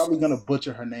 I'm Yes, probably gonna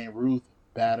butcher her name, Ruth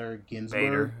Bader Ginsburg.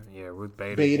 Bader. Yeah, Ruth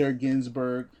Bader. Bader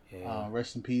Ginsburg. Yeah,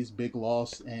 Rest in peace. Big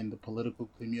loss in the political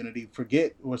community.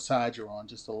 Forget what side you're on.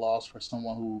 Just a loss for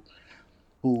someone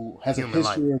who has a human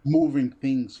life. history of moving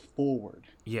things forward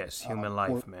Yes, uh, human for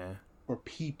life, man. for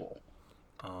people.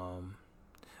 Um,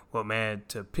 well, man,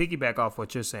 to piggyback off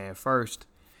what you're saying first,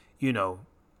 you know,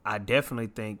 I definitely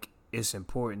think it's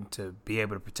important to be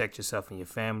able to protect yourself and your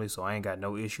family. So I ain't got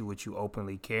no issue with you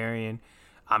openly carrying.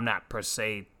 I'm not per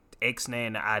se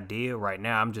ex-naying the idea right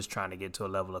now. I'm just trying to get to a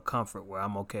level of comfort where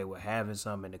I'm okay with having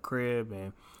some in the crib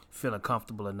and feeling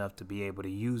comfortable enough to be able to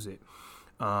use it.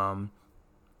 Um,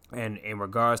 and in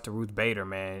regards to Ruth Bader,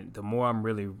 man, the more I'm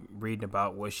really reading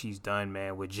about what she's done,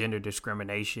 man, with gender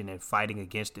discrimination and fighting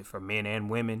against it for men and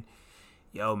women,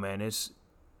 yo, man, it's,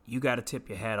 you got to tip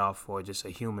your hat off for just a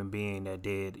human being that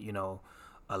did,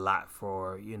 a lot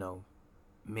for,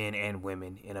 men and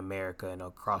women in America and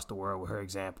across the world with her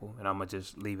example. And I'm going to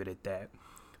just leave it at that.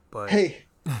 But, Hey,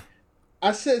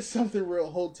 I said something real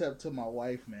hotep to my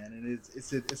wife, man, and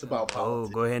it's about oh,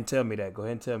 politics. go ahead and tell me that. Go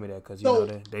ahead and tell me that because, So,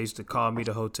 they used to call me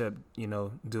the Hotep,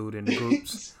 dude in the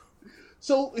groups.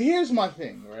 so here's my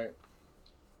thing, right?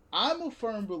 I'm a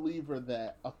firm believer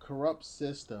that a corrupt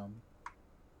system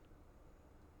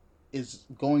is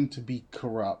going to be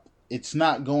corrupt. It's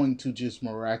not going to just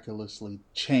miraculously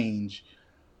change,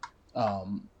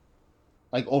 um,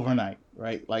 like overnight,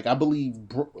 right? Like I believe,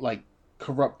 like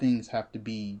corrupt things have to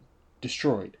be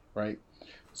destroyed, right?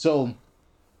 So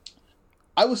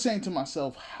I was saying to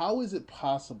myself, how is it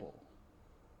possible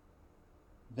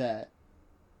that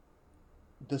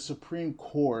the Supreme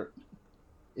Court,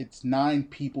 it's 9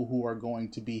 people who are going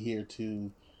to be here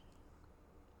to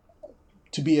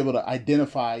be able to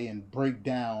identify and break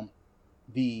down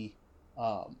the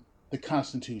the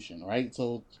Constitution, right?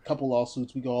 So a couple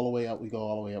lawsuits, we go all the way up, we go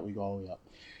all the way up, we go all the way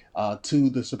up to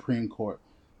the Supreme Court.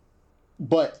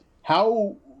 But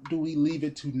how do we leave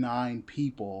it to 9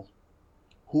 people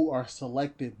who are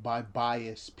selected by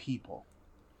biased people,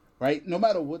 right? No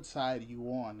matter what side you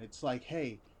on, it's like,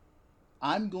 hey,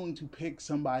 I'm going to pick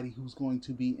somebody who's going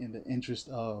to be in the interest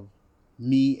of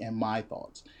me and my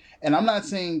thoughts. And I'm not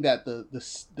saying that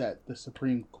the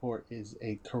Supreme Court is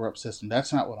a corrupt system.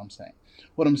 That's not what I'm saying.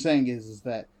 What I'm saying is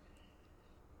that,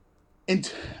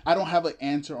 and I don't have an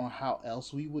answer on how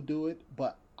else we would do it,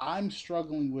 but I'm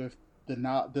struggling with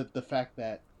the fact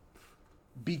that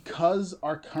because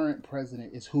our current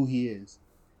president is who he is,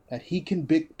 that he can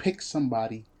pick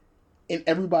somebody, and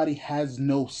everybody has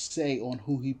no say on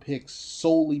who he picks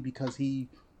solely because he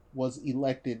was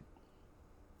elected,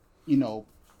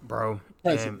 Bro.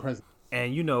 president.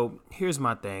 And here's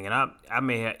my thing, and I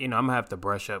may I'm gonna have to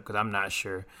brush up because I'm not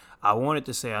sure. I wanted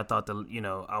to say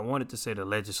the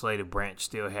legislative branch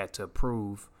still had to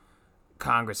approve.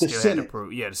 Congress The still had to Senate.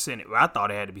 approve. Yeah, the Senate. Well, I thought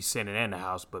it had to be Senate and the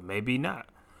House, but maybe not.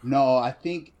 No, I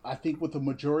think with the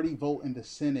majority vote in the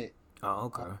Senate, Oh,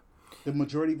 okay. the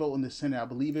majority vote in the Senate, I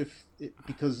believe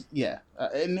because yeah,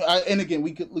 and again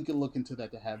we could look into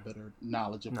that to have better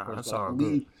knowledge, of No, course. that's But I all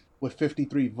believe good. with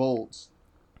 53 votes,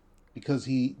 because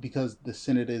the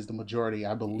Senate is the majority,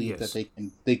 I believe that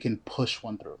Yes. they can push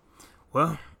one through.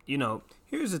 Well,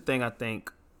 here's the thing. I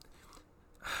think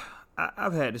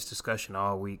I've had this discussion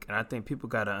all week, and I think people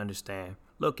got to understand.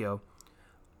 Look, yo,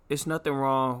 it's nothing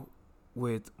wrong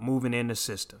with moving in the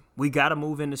system. We got to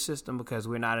move in the system because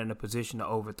we're not in a position to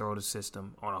overthrow the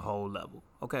system on a whole level.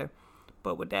 Okay?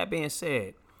 But with that being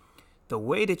said, the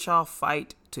way that y'all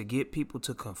fight to get people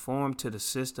to conform to the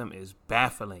system is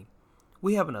baffling.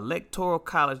 We have an electoral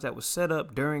college that was set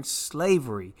up during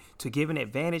slavery to give an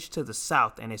advantage to the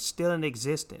South, and it's still in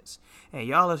existence. And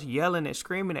y'all are yelling and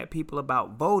screaming at people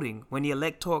about voting when the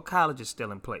electoral college is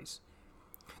still in place.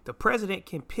 The president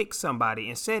can pick somebody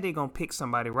and said they're going to pick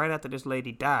somebody right after this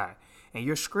lady died. And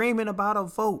you're screaming about a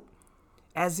vote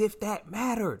as if that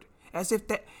mattered. As if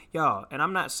that, y'all, and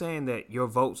I'm not saying that your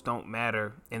votes don't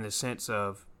matter in the sense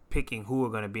of picking who are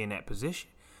going to be in that position.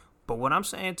 But what I'm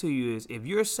saying to you is, if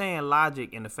you're saying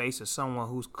logic in the face of someone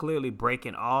who's clearly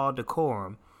breaking all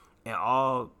decorum and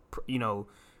all,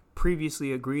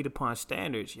 previously agreed upon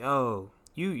standards,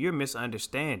 you're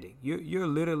misunderstanding. You're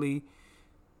literally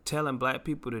telling black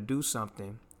people to do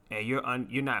something, and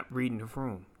you're not reading the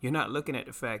room. You're not looking at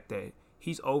the fact that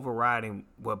he's overriding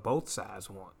what both sides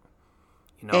want.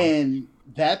 And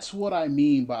that's what I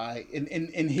mean by,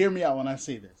 and hear me out when I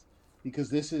say this, because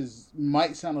this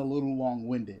might sound a little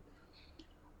long-winded.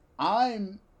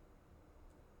 I'm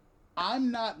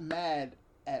not mad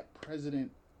at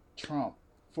President Trump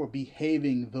for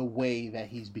behaving the way that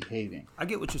he's behaving. I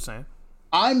get what you're saying.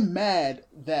 I'm mad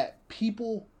that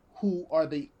people who are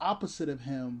the opposite of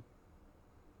him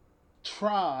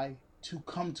try to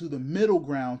come to the middle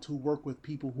ground to work with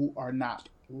people who are not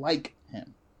like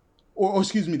him. Or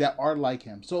excuse me, that are like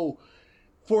him. So,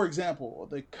 for example,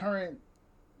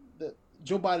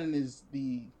 Joe Biden is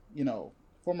the,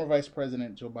 former Vice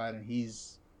President Joe Biden.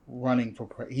 He's running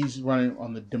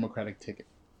on the Democratic ticket.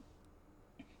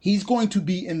 He's going to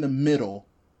be in the middle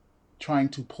trying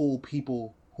to pull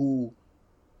people who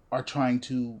are trying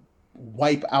to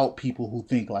wipe out people who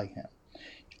think like him.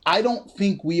 I don't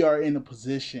think we are in a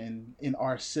position in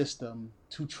our system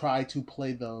to try to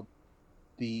play the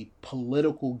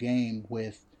political game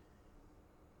with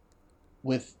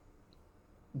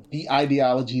the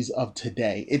ideologies of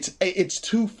today. It's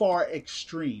too far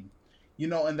extreme,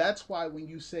 and that's why when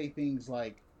you say things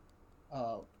like,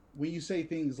 I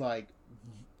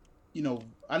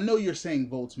know you're saying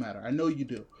votes matter. I know you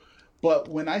do. But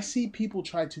when I see people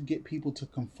try to get people to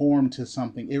conform to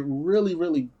something, it really,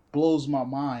 really blows my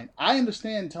mind. I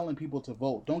understand telling people to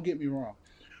vote. Don't get me wrong.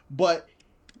 But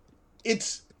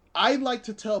I like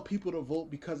to tell people to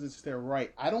vote because it's their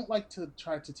right. I don't like to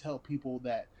try to tell people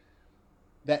that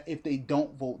if they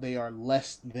don't vote, they are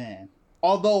less than.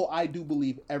 Although I do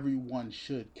believe everyone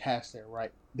should cast their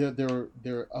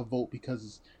a vote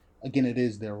because, again, it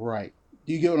is their right.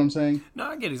 Do you get what I'm saying? No,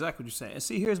 I get exactly what you're saying. And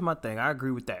see, here's my thing. I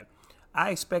agree with that.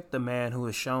 I expect the man who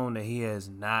has shown that he is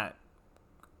not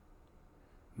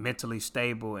mentally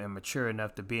stable and mature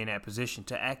enough to be in that position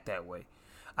to act that way.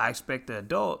 I expect the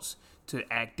adults to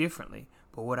act differently.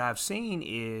 But what I've seen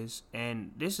is,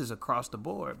 and this is across the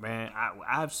board, man,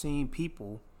 I've seen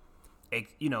people,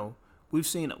 we've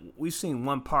seen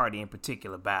one party in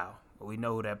particular bow. We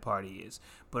know who that party is.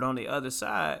 But on the other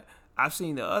side, I've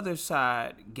seen the other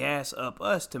side gas up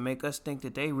us to make us think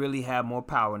that they really have more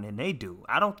power than they do.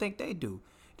 I don't think they do.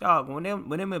 Dog, when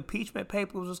them impeachment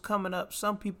papers was coming up,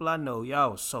 some people I know,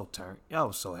 y'all was so turned. Y'all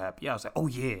was so happy. Y'all was like, oh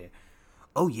yeah.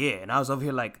 And I was over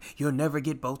here like, you'll never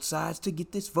get both sides to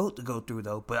get this vote to go through,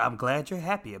 though. But I'm glad you're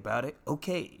happy about it.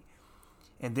 Okay.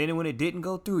 And then when it didn't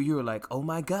go through, you were like, oh,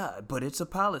 my God, but it's a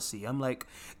policy. I'm like,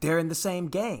 they're in the same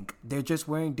gang. They're just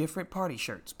wearing different party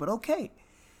shirts. But okay.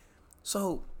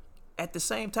 So at the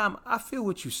same time, I feel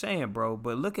what you're saying, bro.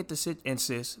 But look at the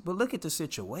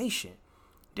situation.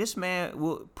 This man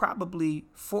will probably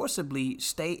forcibly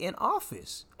stay in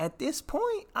office. At this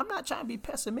point, I'm not trying to be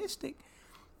pessimistic,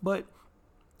 but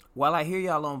while I hear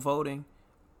y'all on voting,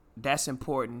 that's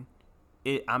important.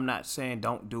 I'm not saying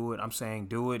don't do it. I'm saying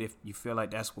do it if you feel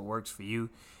like that's what works for you.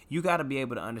 You got to be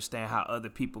able to understand how other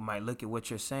people might look at what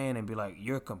you're saying and be like,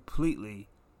 you're completely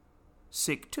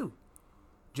sick too.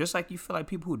 Just like you feel like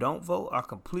people who don't vote are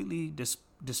completely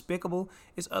despicable,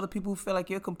 it's other people who feel like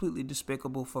you're completely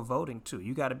despicable for voting too.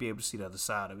 You got to be able to see the other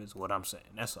side of it is what I'm saying.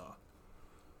 That's all.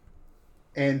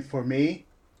 And for me,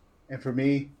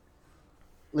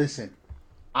 listen,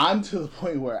 I'm to the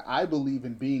point where I believe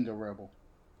in being a rebel.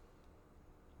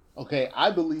 Okay,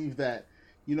 I believe that,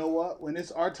 you know what? When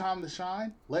it's our time to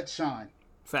shine, let's shine.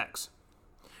 Facts.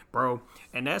 Bro,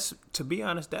 and that's, to be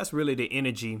honest, that's really the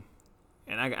energy,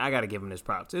 and I got to give him this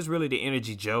props. It's really the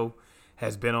energy Joe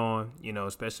has been on,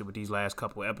 especially with these last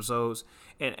couple of episodes.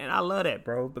 And I love that,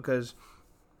 bro, because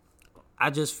I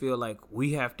just feel like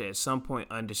we have to at some point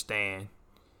understand.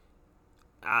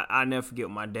 I never forget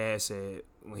what my dad said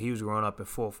when he was growing up in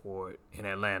Fourth Ward in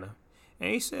Atlanta.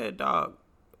 And he said, dog,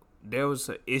 there was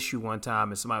an issue one time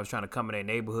and somebody was trying to come in their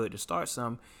neighborhood to start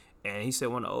something. And he said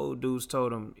one of the old dudes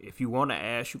told him, if you want an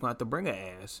ass, you're going to have to bring an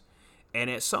ass. And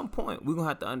at some point, we're going to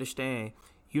have to understand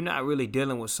you're not really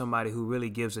dealing with somebody who really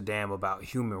gives a damn about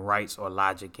human rights or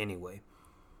logic anyway.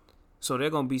 So there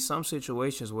gonna be some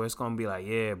situations where it's gonna be like,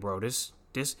 yeah, bro, this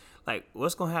like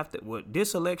what's gonna have to what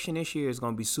this election this year is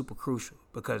gonna be super crucial,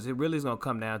 because it really is gonna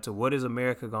come down to what is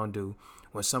America gonna do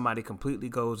when somebody completely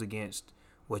goes against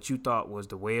what you thought was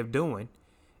the way of doing.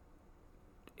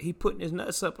 He putting his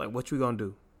nuts up, like, what you gonna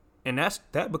do? And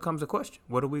that becomes a question.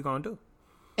 What are we gonna do?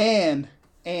 And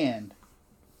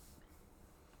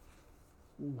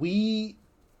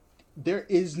there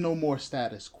is no more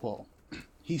status quo.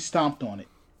 He stomped on it.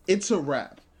 It's a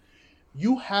wrap.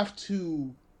 You have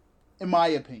to, in my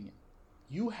opinion,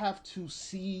 you have to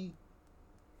see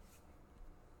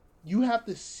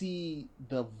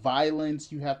the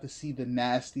violence, you have to see the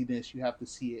nastiness, you have to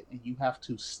see it, and you have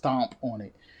to stomp on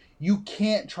it. You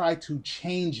can't try to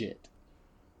change it.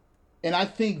 And I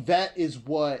think that is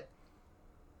what,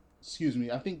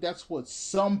 I think that's what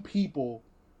some people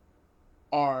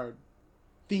are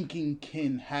thinking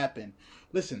can happen.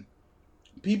 Listen,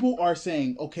 people are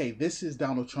saying, okay, this is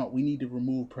Donald Trump. We need to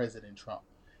remove President Trump.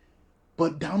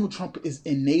 But Donald Trump is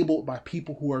enabled by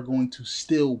people who are going to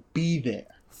still be there.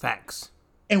 Facts.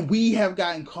 And we have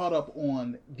gotten caught up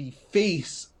on the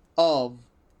face of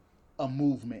a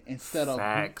movement instead of the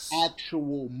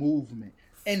actual movement.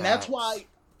 And that's why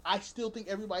I still think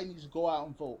everybody needs to go out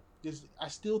and vote. I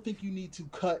still think you need to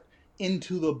cut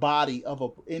into the body of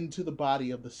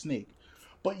the snake.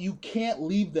 But you can't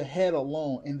leave the head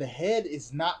alone, and the head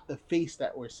is not the face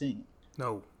that we're seeing.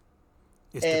 No.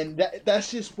 That's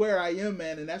just where I am,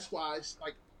 man, and that's why it's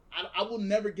like I will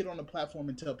never get on the platform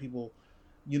and tell people,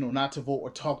 not to vote, or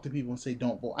talk to people and say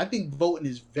don't vote. I think voting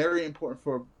is very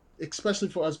important especially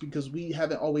for us, because we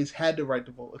haven't always had the right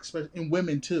to vote, especially in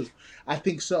women too. I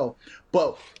think so.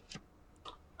 But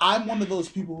I'm one of those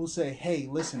people who say, hey,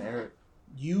 listen, Eric,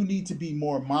 you need to be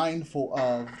more mindful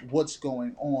of what's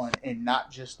going on, and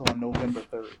not just on November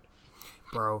 3rd.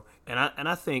 Bro, and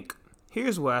I think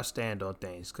here's where I stand on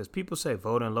things, because people say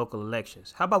vote in local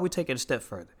elections. How about we take it a step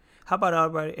further? How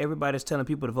about everybody that's telling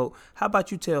people to vote? How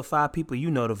about you tell 5 people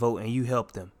you know to vote and you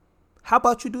help them? How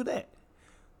about you do that?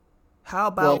 How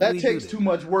about that takes too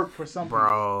much work for some people.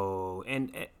 Bro,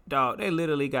 and dog, they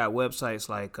literally got websites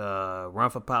like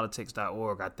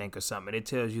runforpolitics.org, I think, or something. It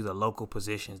tells you the local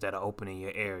positions that are open in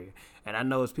your area. And I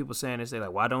know it's people saying this, they're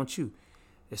like, why don't you?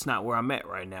 It's not where I'm at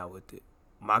right now with it.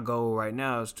 My goal right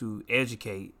now is to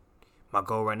educate. My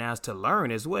goal right now is to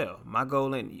learn as well. My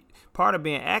goal, and part of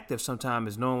being active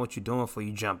sometimes is knowing what you're doing before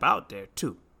you jump out there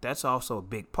too. That's also a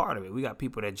big part of it. We got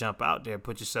people that jump out there,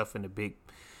 put yourself in the big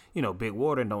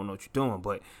water and don't know what you're doing.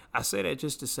 But I say that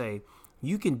just to say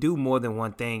you can do more than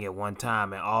one thing at one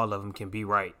time, and all of them can be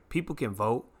right. People can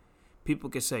vote. People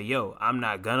can say, yo, I'm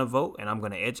not going to vote, and I'm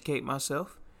going to educate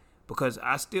myself, because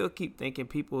I still keep thinking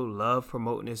people love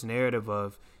promoting this narrative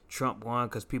of Trump won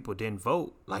because people didn't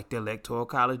vote, like the Electoral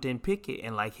College didn't pick it,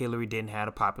 and like Hillary didn't have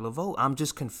a popular vote. I'm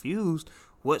just confused.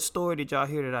 What story did y'all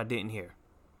hear that I didn't hear?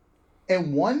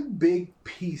 And one big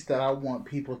piece that I want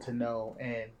people to know,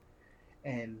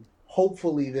 and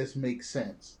hopefully this makes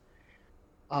sense.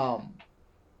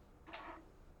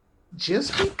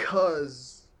 Just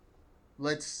because,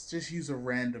 let's just use a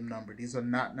random number. These are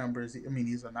not numbers. I mean,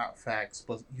 these are not facts,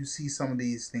 but you see some of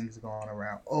these things going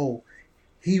around. Oh,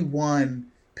 he won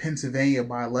Pennsylvania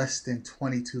by less than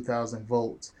 22,000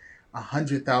 votes.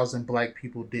 100,000 black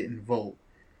people didn't vote.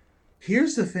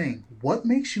 Here's the thing. What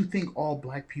makes you think all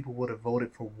black people would have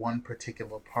voted for one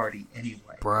particular party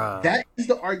anyway? Bruh. That is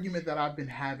the argument that I've been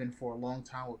having for a long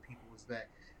time with people, is that,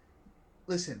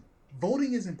 listen,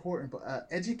 voting is important, but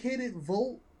educated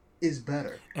vote is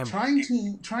better. And trying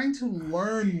to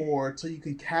learn more so you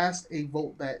can cast a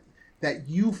vote that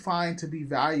you find to be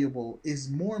valuable is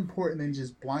more important than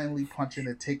just blindly punching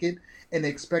a ticket and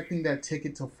expecting that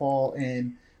ticket to fall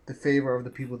in the favor of the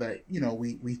people that,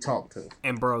 we talk to.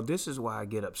 And bro, this is why I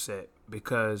get upset,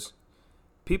 because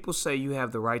people say you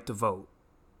have the right to vote,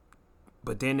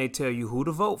 but then they tell you who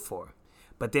to vote for.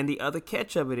 But then the other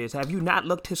catch of it is, have you not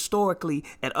looked historically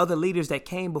at other leaders that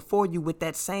came before you with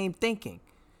that same thinking?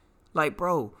 Like,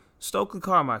 bro, Stokely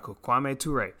Carmichael, Kwame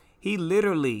Ture, he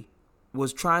literally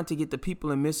was trying to get the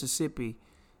people in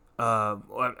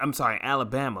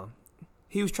Alabama.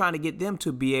 He was trying to get them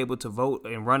to be able to vote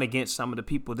and run against some of the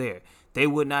people there. They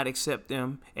would not accept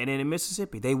them. And then in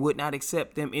Mississippi, they would not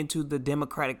accept them into the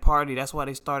Democratic Party. That's why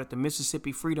they started the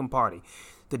Mississippi Freedom Party.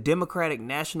 The Democratic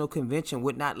National Convention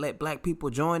would not let black people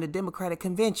join the Democratic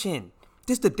Convention.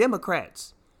 This is the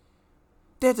Democrats.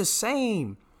 They're the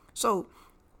same. So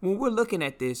when we're looking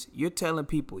at this, you're telling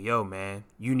people, yo, man,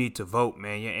 you need to vote,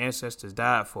 man. Your ancestors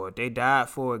died for it. They died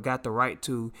for it, got the right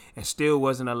to, and still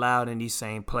wasn't allowed in these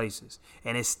same places.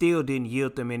 And it still didn't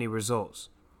yield them any results.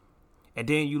 And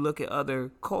then you look at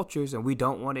other cultures, and we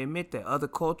don't want to admit that other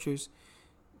cultures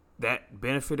that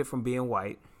benefited from being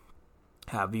white,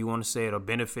 however you want to say it, or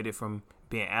benefited from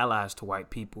being allies to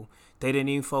white people, they didn't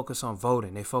even focus on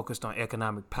voting. They focused on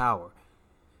economic power.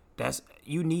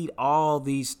 You need all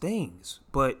these things,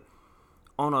 but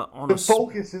the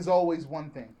focus is always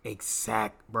one thing.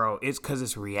 Bro. It's because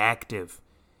it's reactive.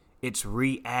 It's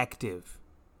reactive.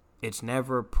 It's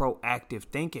never proactive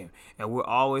thinking, and we're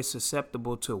always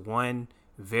susceptible to one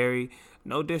very,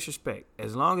 no disrespect,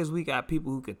 as long as we got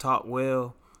people who can talk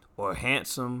well or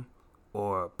handsome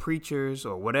or preachers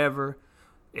or whatever,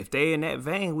 if they in that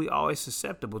vein, we always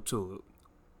susceptible to it.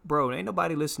 Bro, ain't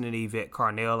nobody listening to Yvette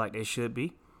Carnell like they should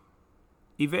be.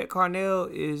 Yvette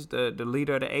Carnell is the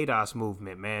leader of the ADOS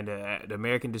movement, man, the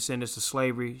American Descendants of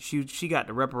Slavery. She got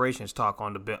the reparations talk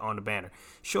on the banner.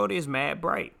 Shorty is mad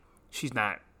bright. She's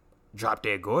not drop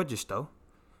dead gorgeous though,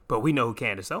 but we know who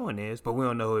Candace Owen is, but we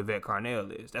don't know who Yvette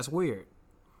Carnell is. That's weird.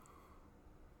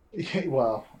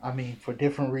 Well, I mean, for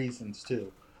different reasons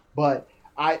too, but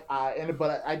I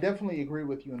definitely agree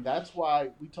with you, and that's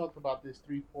why we talked about this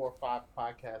 3, 4, 5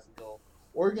 podcasts ago.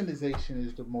 Organization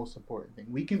is the most important thing.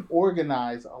 We can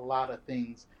organize a lot of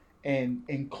things and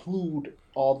include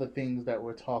all the things that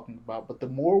we're talking about, but the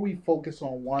more we focus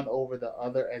on one over the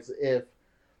other as if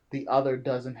the other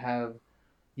doesn't have,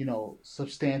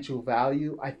 substantial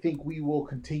value, I think we will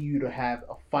continue to have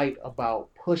a fight about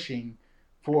pushing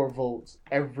for votes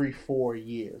every 4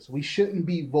 years. We shouldn't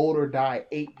be vote or die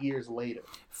 8 years later.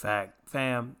 Fact,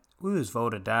 fam. We was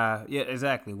vote or die. Yeah,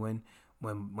 exactly. When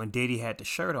Diddy had the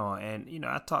shirt on, and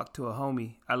I talked to a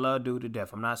homie. I love dude to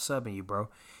death. I'm not subbing you, bro.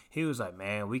 He was like,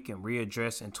 man, we can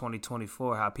readdress in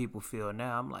 2024 how people feel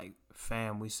now. I'm like,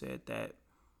 fam, we said that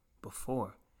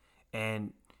before.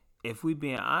 And if we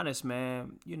being honest,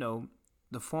 man,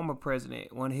 the former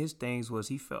president, one of his things was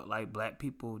he felt like black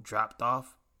people dropped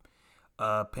off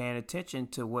paying attention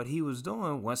to what he was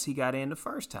doing once he got in the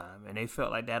first time. And they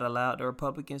felt like that allowed the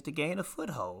Republicans to gain a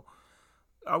foothold.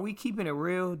 Are we keeping it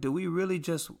real? Do we really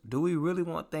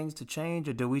want things to change,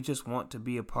 or do we just want to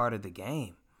be a part of the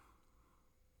game?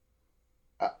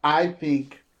 I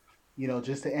think,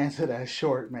 just to answer that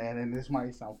short, man, and this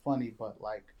might sound funny, but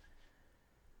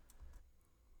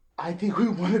I think we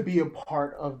want to be a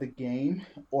part of the game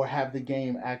or have the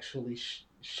game actually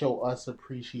show us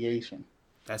appreciation.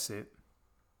 That's it.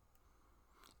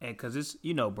 And because it's,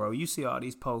 bro, you see all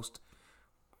these posts,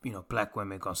 black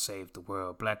women gonna save the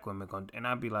world, black women gonna, and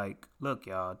I'd be like, look,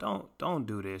 y'all, don't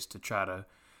do this to try to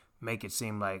make it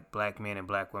seem like black men and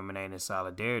black women ain't in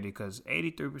solidarity, because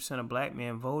 83% of black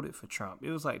men voted for Trump.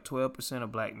 It was like 12%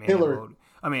 of black men voted.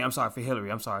 For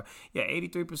Hillary. I'm sorry. Yeah,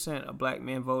 83% of black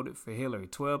men voted for Hillary.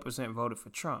 12% voted for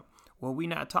Trump. What we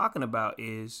not talking about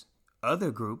is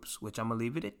other groups, which I'm gonna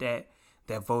leave it at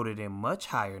that voted in much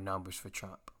higher numbers for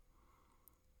Trump.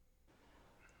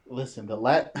 Listen,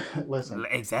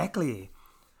 exactly.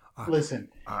 Our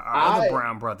other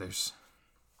brown brothers.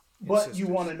 But you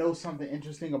want to know something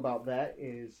interesting about that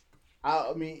is,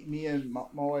 me and my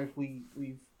wife, we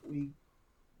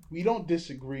don't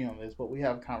disagree on this, but we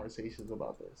have conversations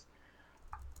about this.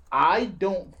 I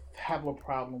don't have a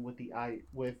problem with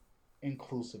with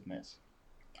inclusiveness.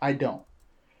 I don't.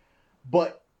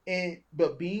 But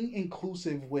being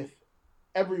inclusive with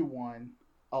everyone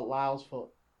allows for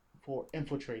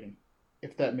infiltrating,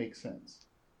 if that makes sense.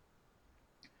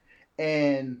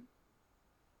 And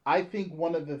I think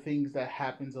one of the things that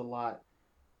happens a lot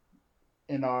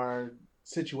in our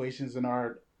situations, in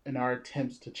our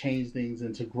attempts to change things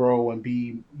and to grow and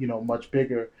be, much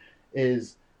bigger,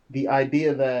 is the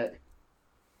idea that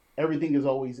everything is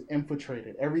always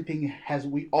infiltrated.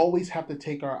 We always have to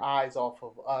take our eyes off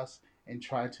of us and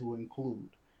try to include.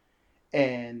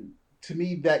 And to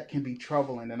me, that can be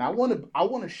troubling. And I want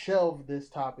to shelve this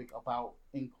topic about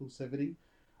inclusivity.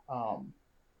 I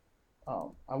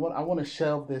want to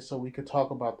shelve this so we could talk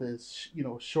about this,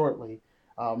 shortly,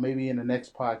 maybe in the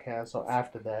next podcast or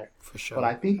after that. For sure. But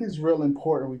I think it's real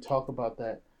important we talk about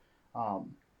that,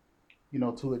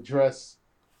 to address,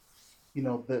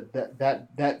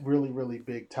 that really, really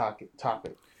big topic.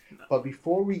 But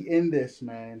before we end this,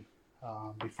 man,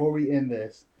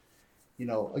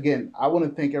 again, I want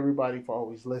to thank everybody for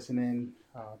always listening,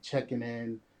 checking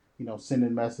in,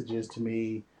 sending messages to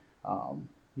me,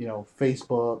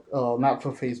 Facebook, not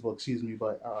for Facebook, excuse me,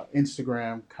 but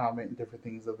Instagram, comment, and different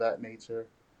things of that nature.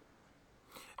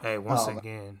 Hey, once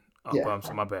again,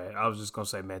 my bad. I was just going to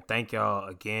say, man, thank y'all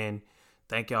again.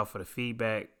 thank y'all for the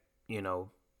feedback.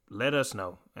 Let us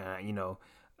know.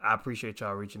 I appreciate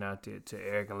y'all reaching out to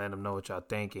Eric and letting him know what y'all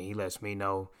think, and he lets me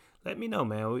know. Let me know,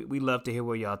 man. We love to hear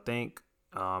what y'all think.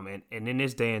 And in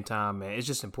this day and time, man, it's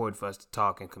just important for us to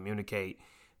talk and communicate.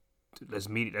 Let's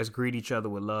greet each other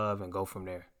with love and go from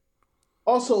there.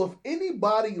 Also, if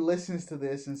anybody listens to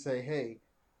this and say, hey,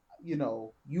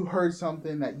 you heard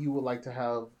something that you would like to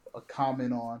have a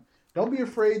comment on, don't be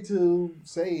afraid to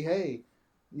say, hey,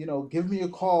 give me a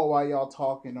call while y'all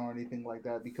talking or anything like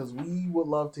that, because we would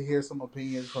love to hear some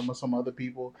opinions from some other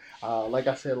people. Like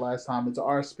I said last time, it's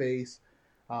our space.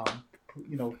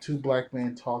 Two black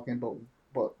men talking,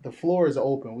 but the floor is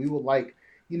open. We would like,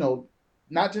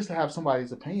 not just to have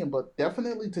somebody's opinion, but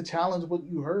definitely to challenge what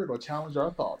you heard or challenge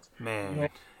our thoughts. Man,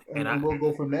 and we'll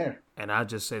go from there. And I'll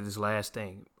just say this last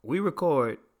thing. We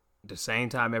record the same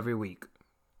time every week.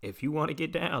 If you want to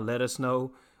get down, let us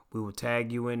know. We will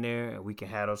tag you in there and we can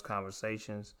have those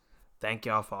conversations. Thank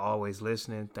y'all for always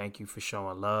listening. Thank you for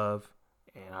showing love.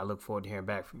 And I look forward to hearing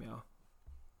back from y'all.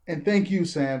 And thank you,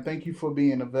 Sam. Thank you for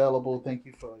being available. Thank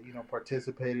you for,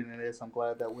 participating in this. I'm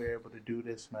glad that we're able to do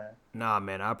this, man. Nah,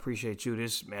 man, I appreciate you.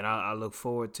 This, man, I look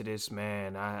forward to this,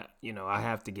 man. I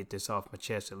have to get this off my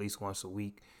chest at least once a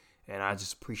week. And I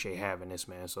just appreciate having this,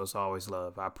 man. So it's always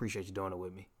love. I appreciate you doing it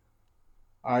with me.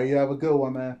 All right, you have a good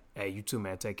one, man. Hey, you too,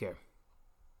 man. Take care.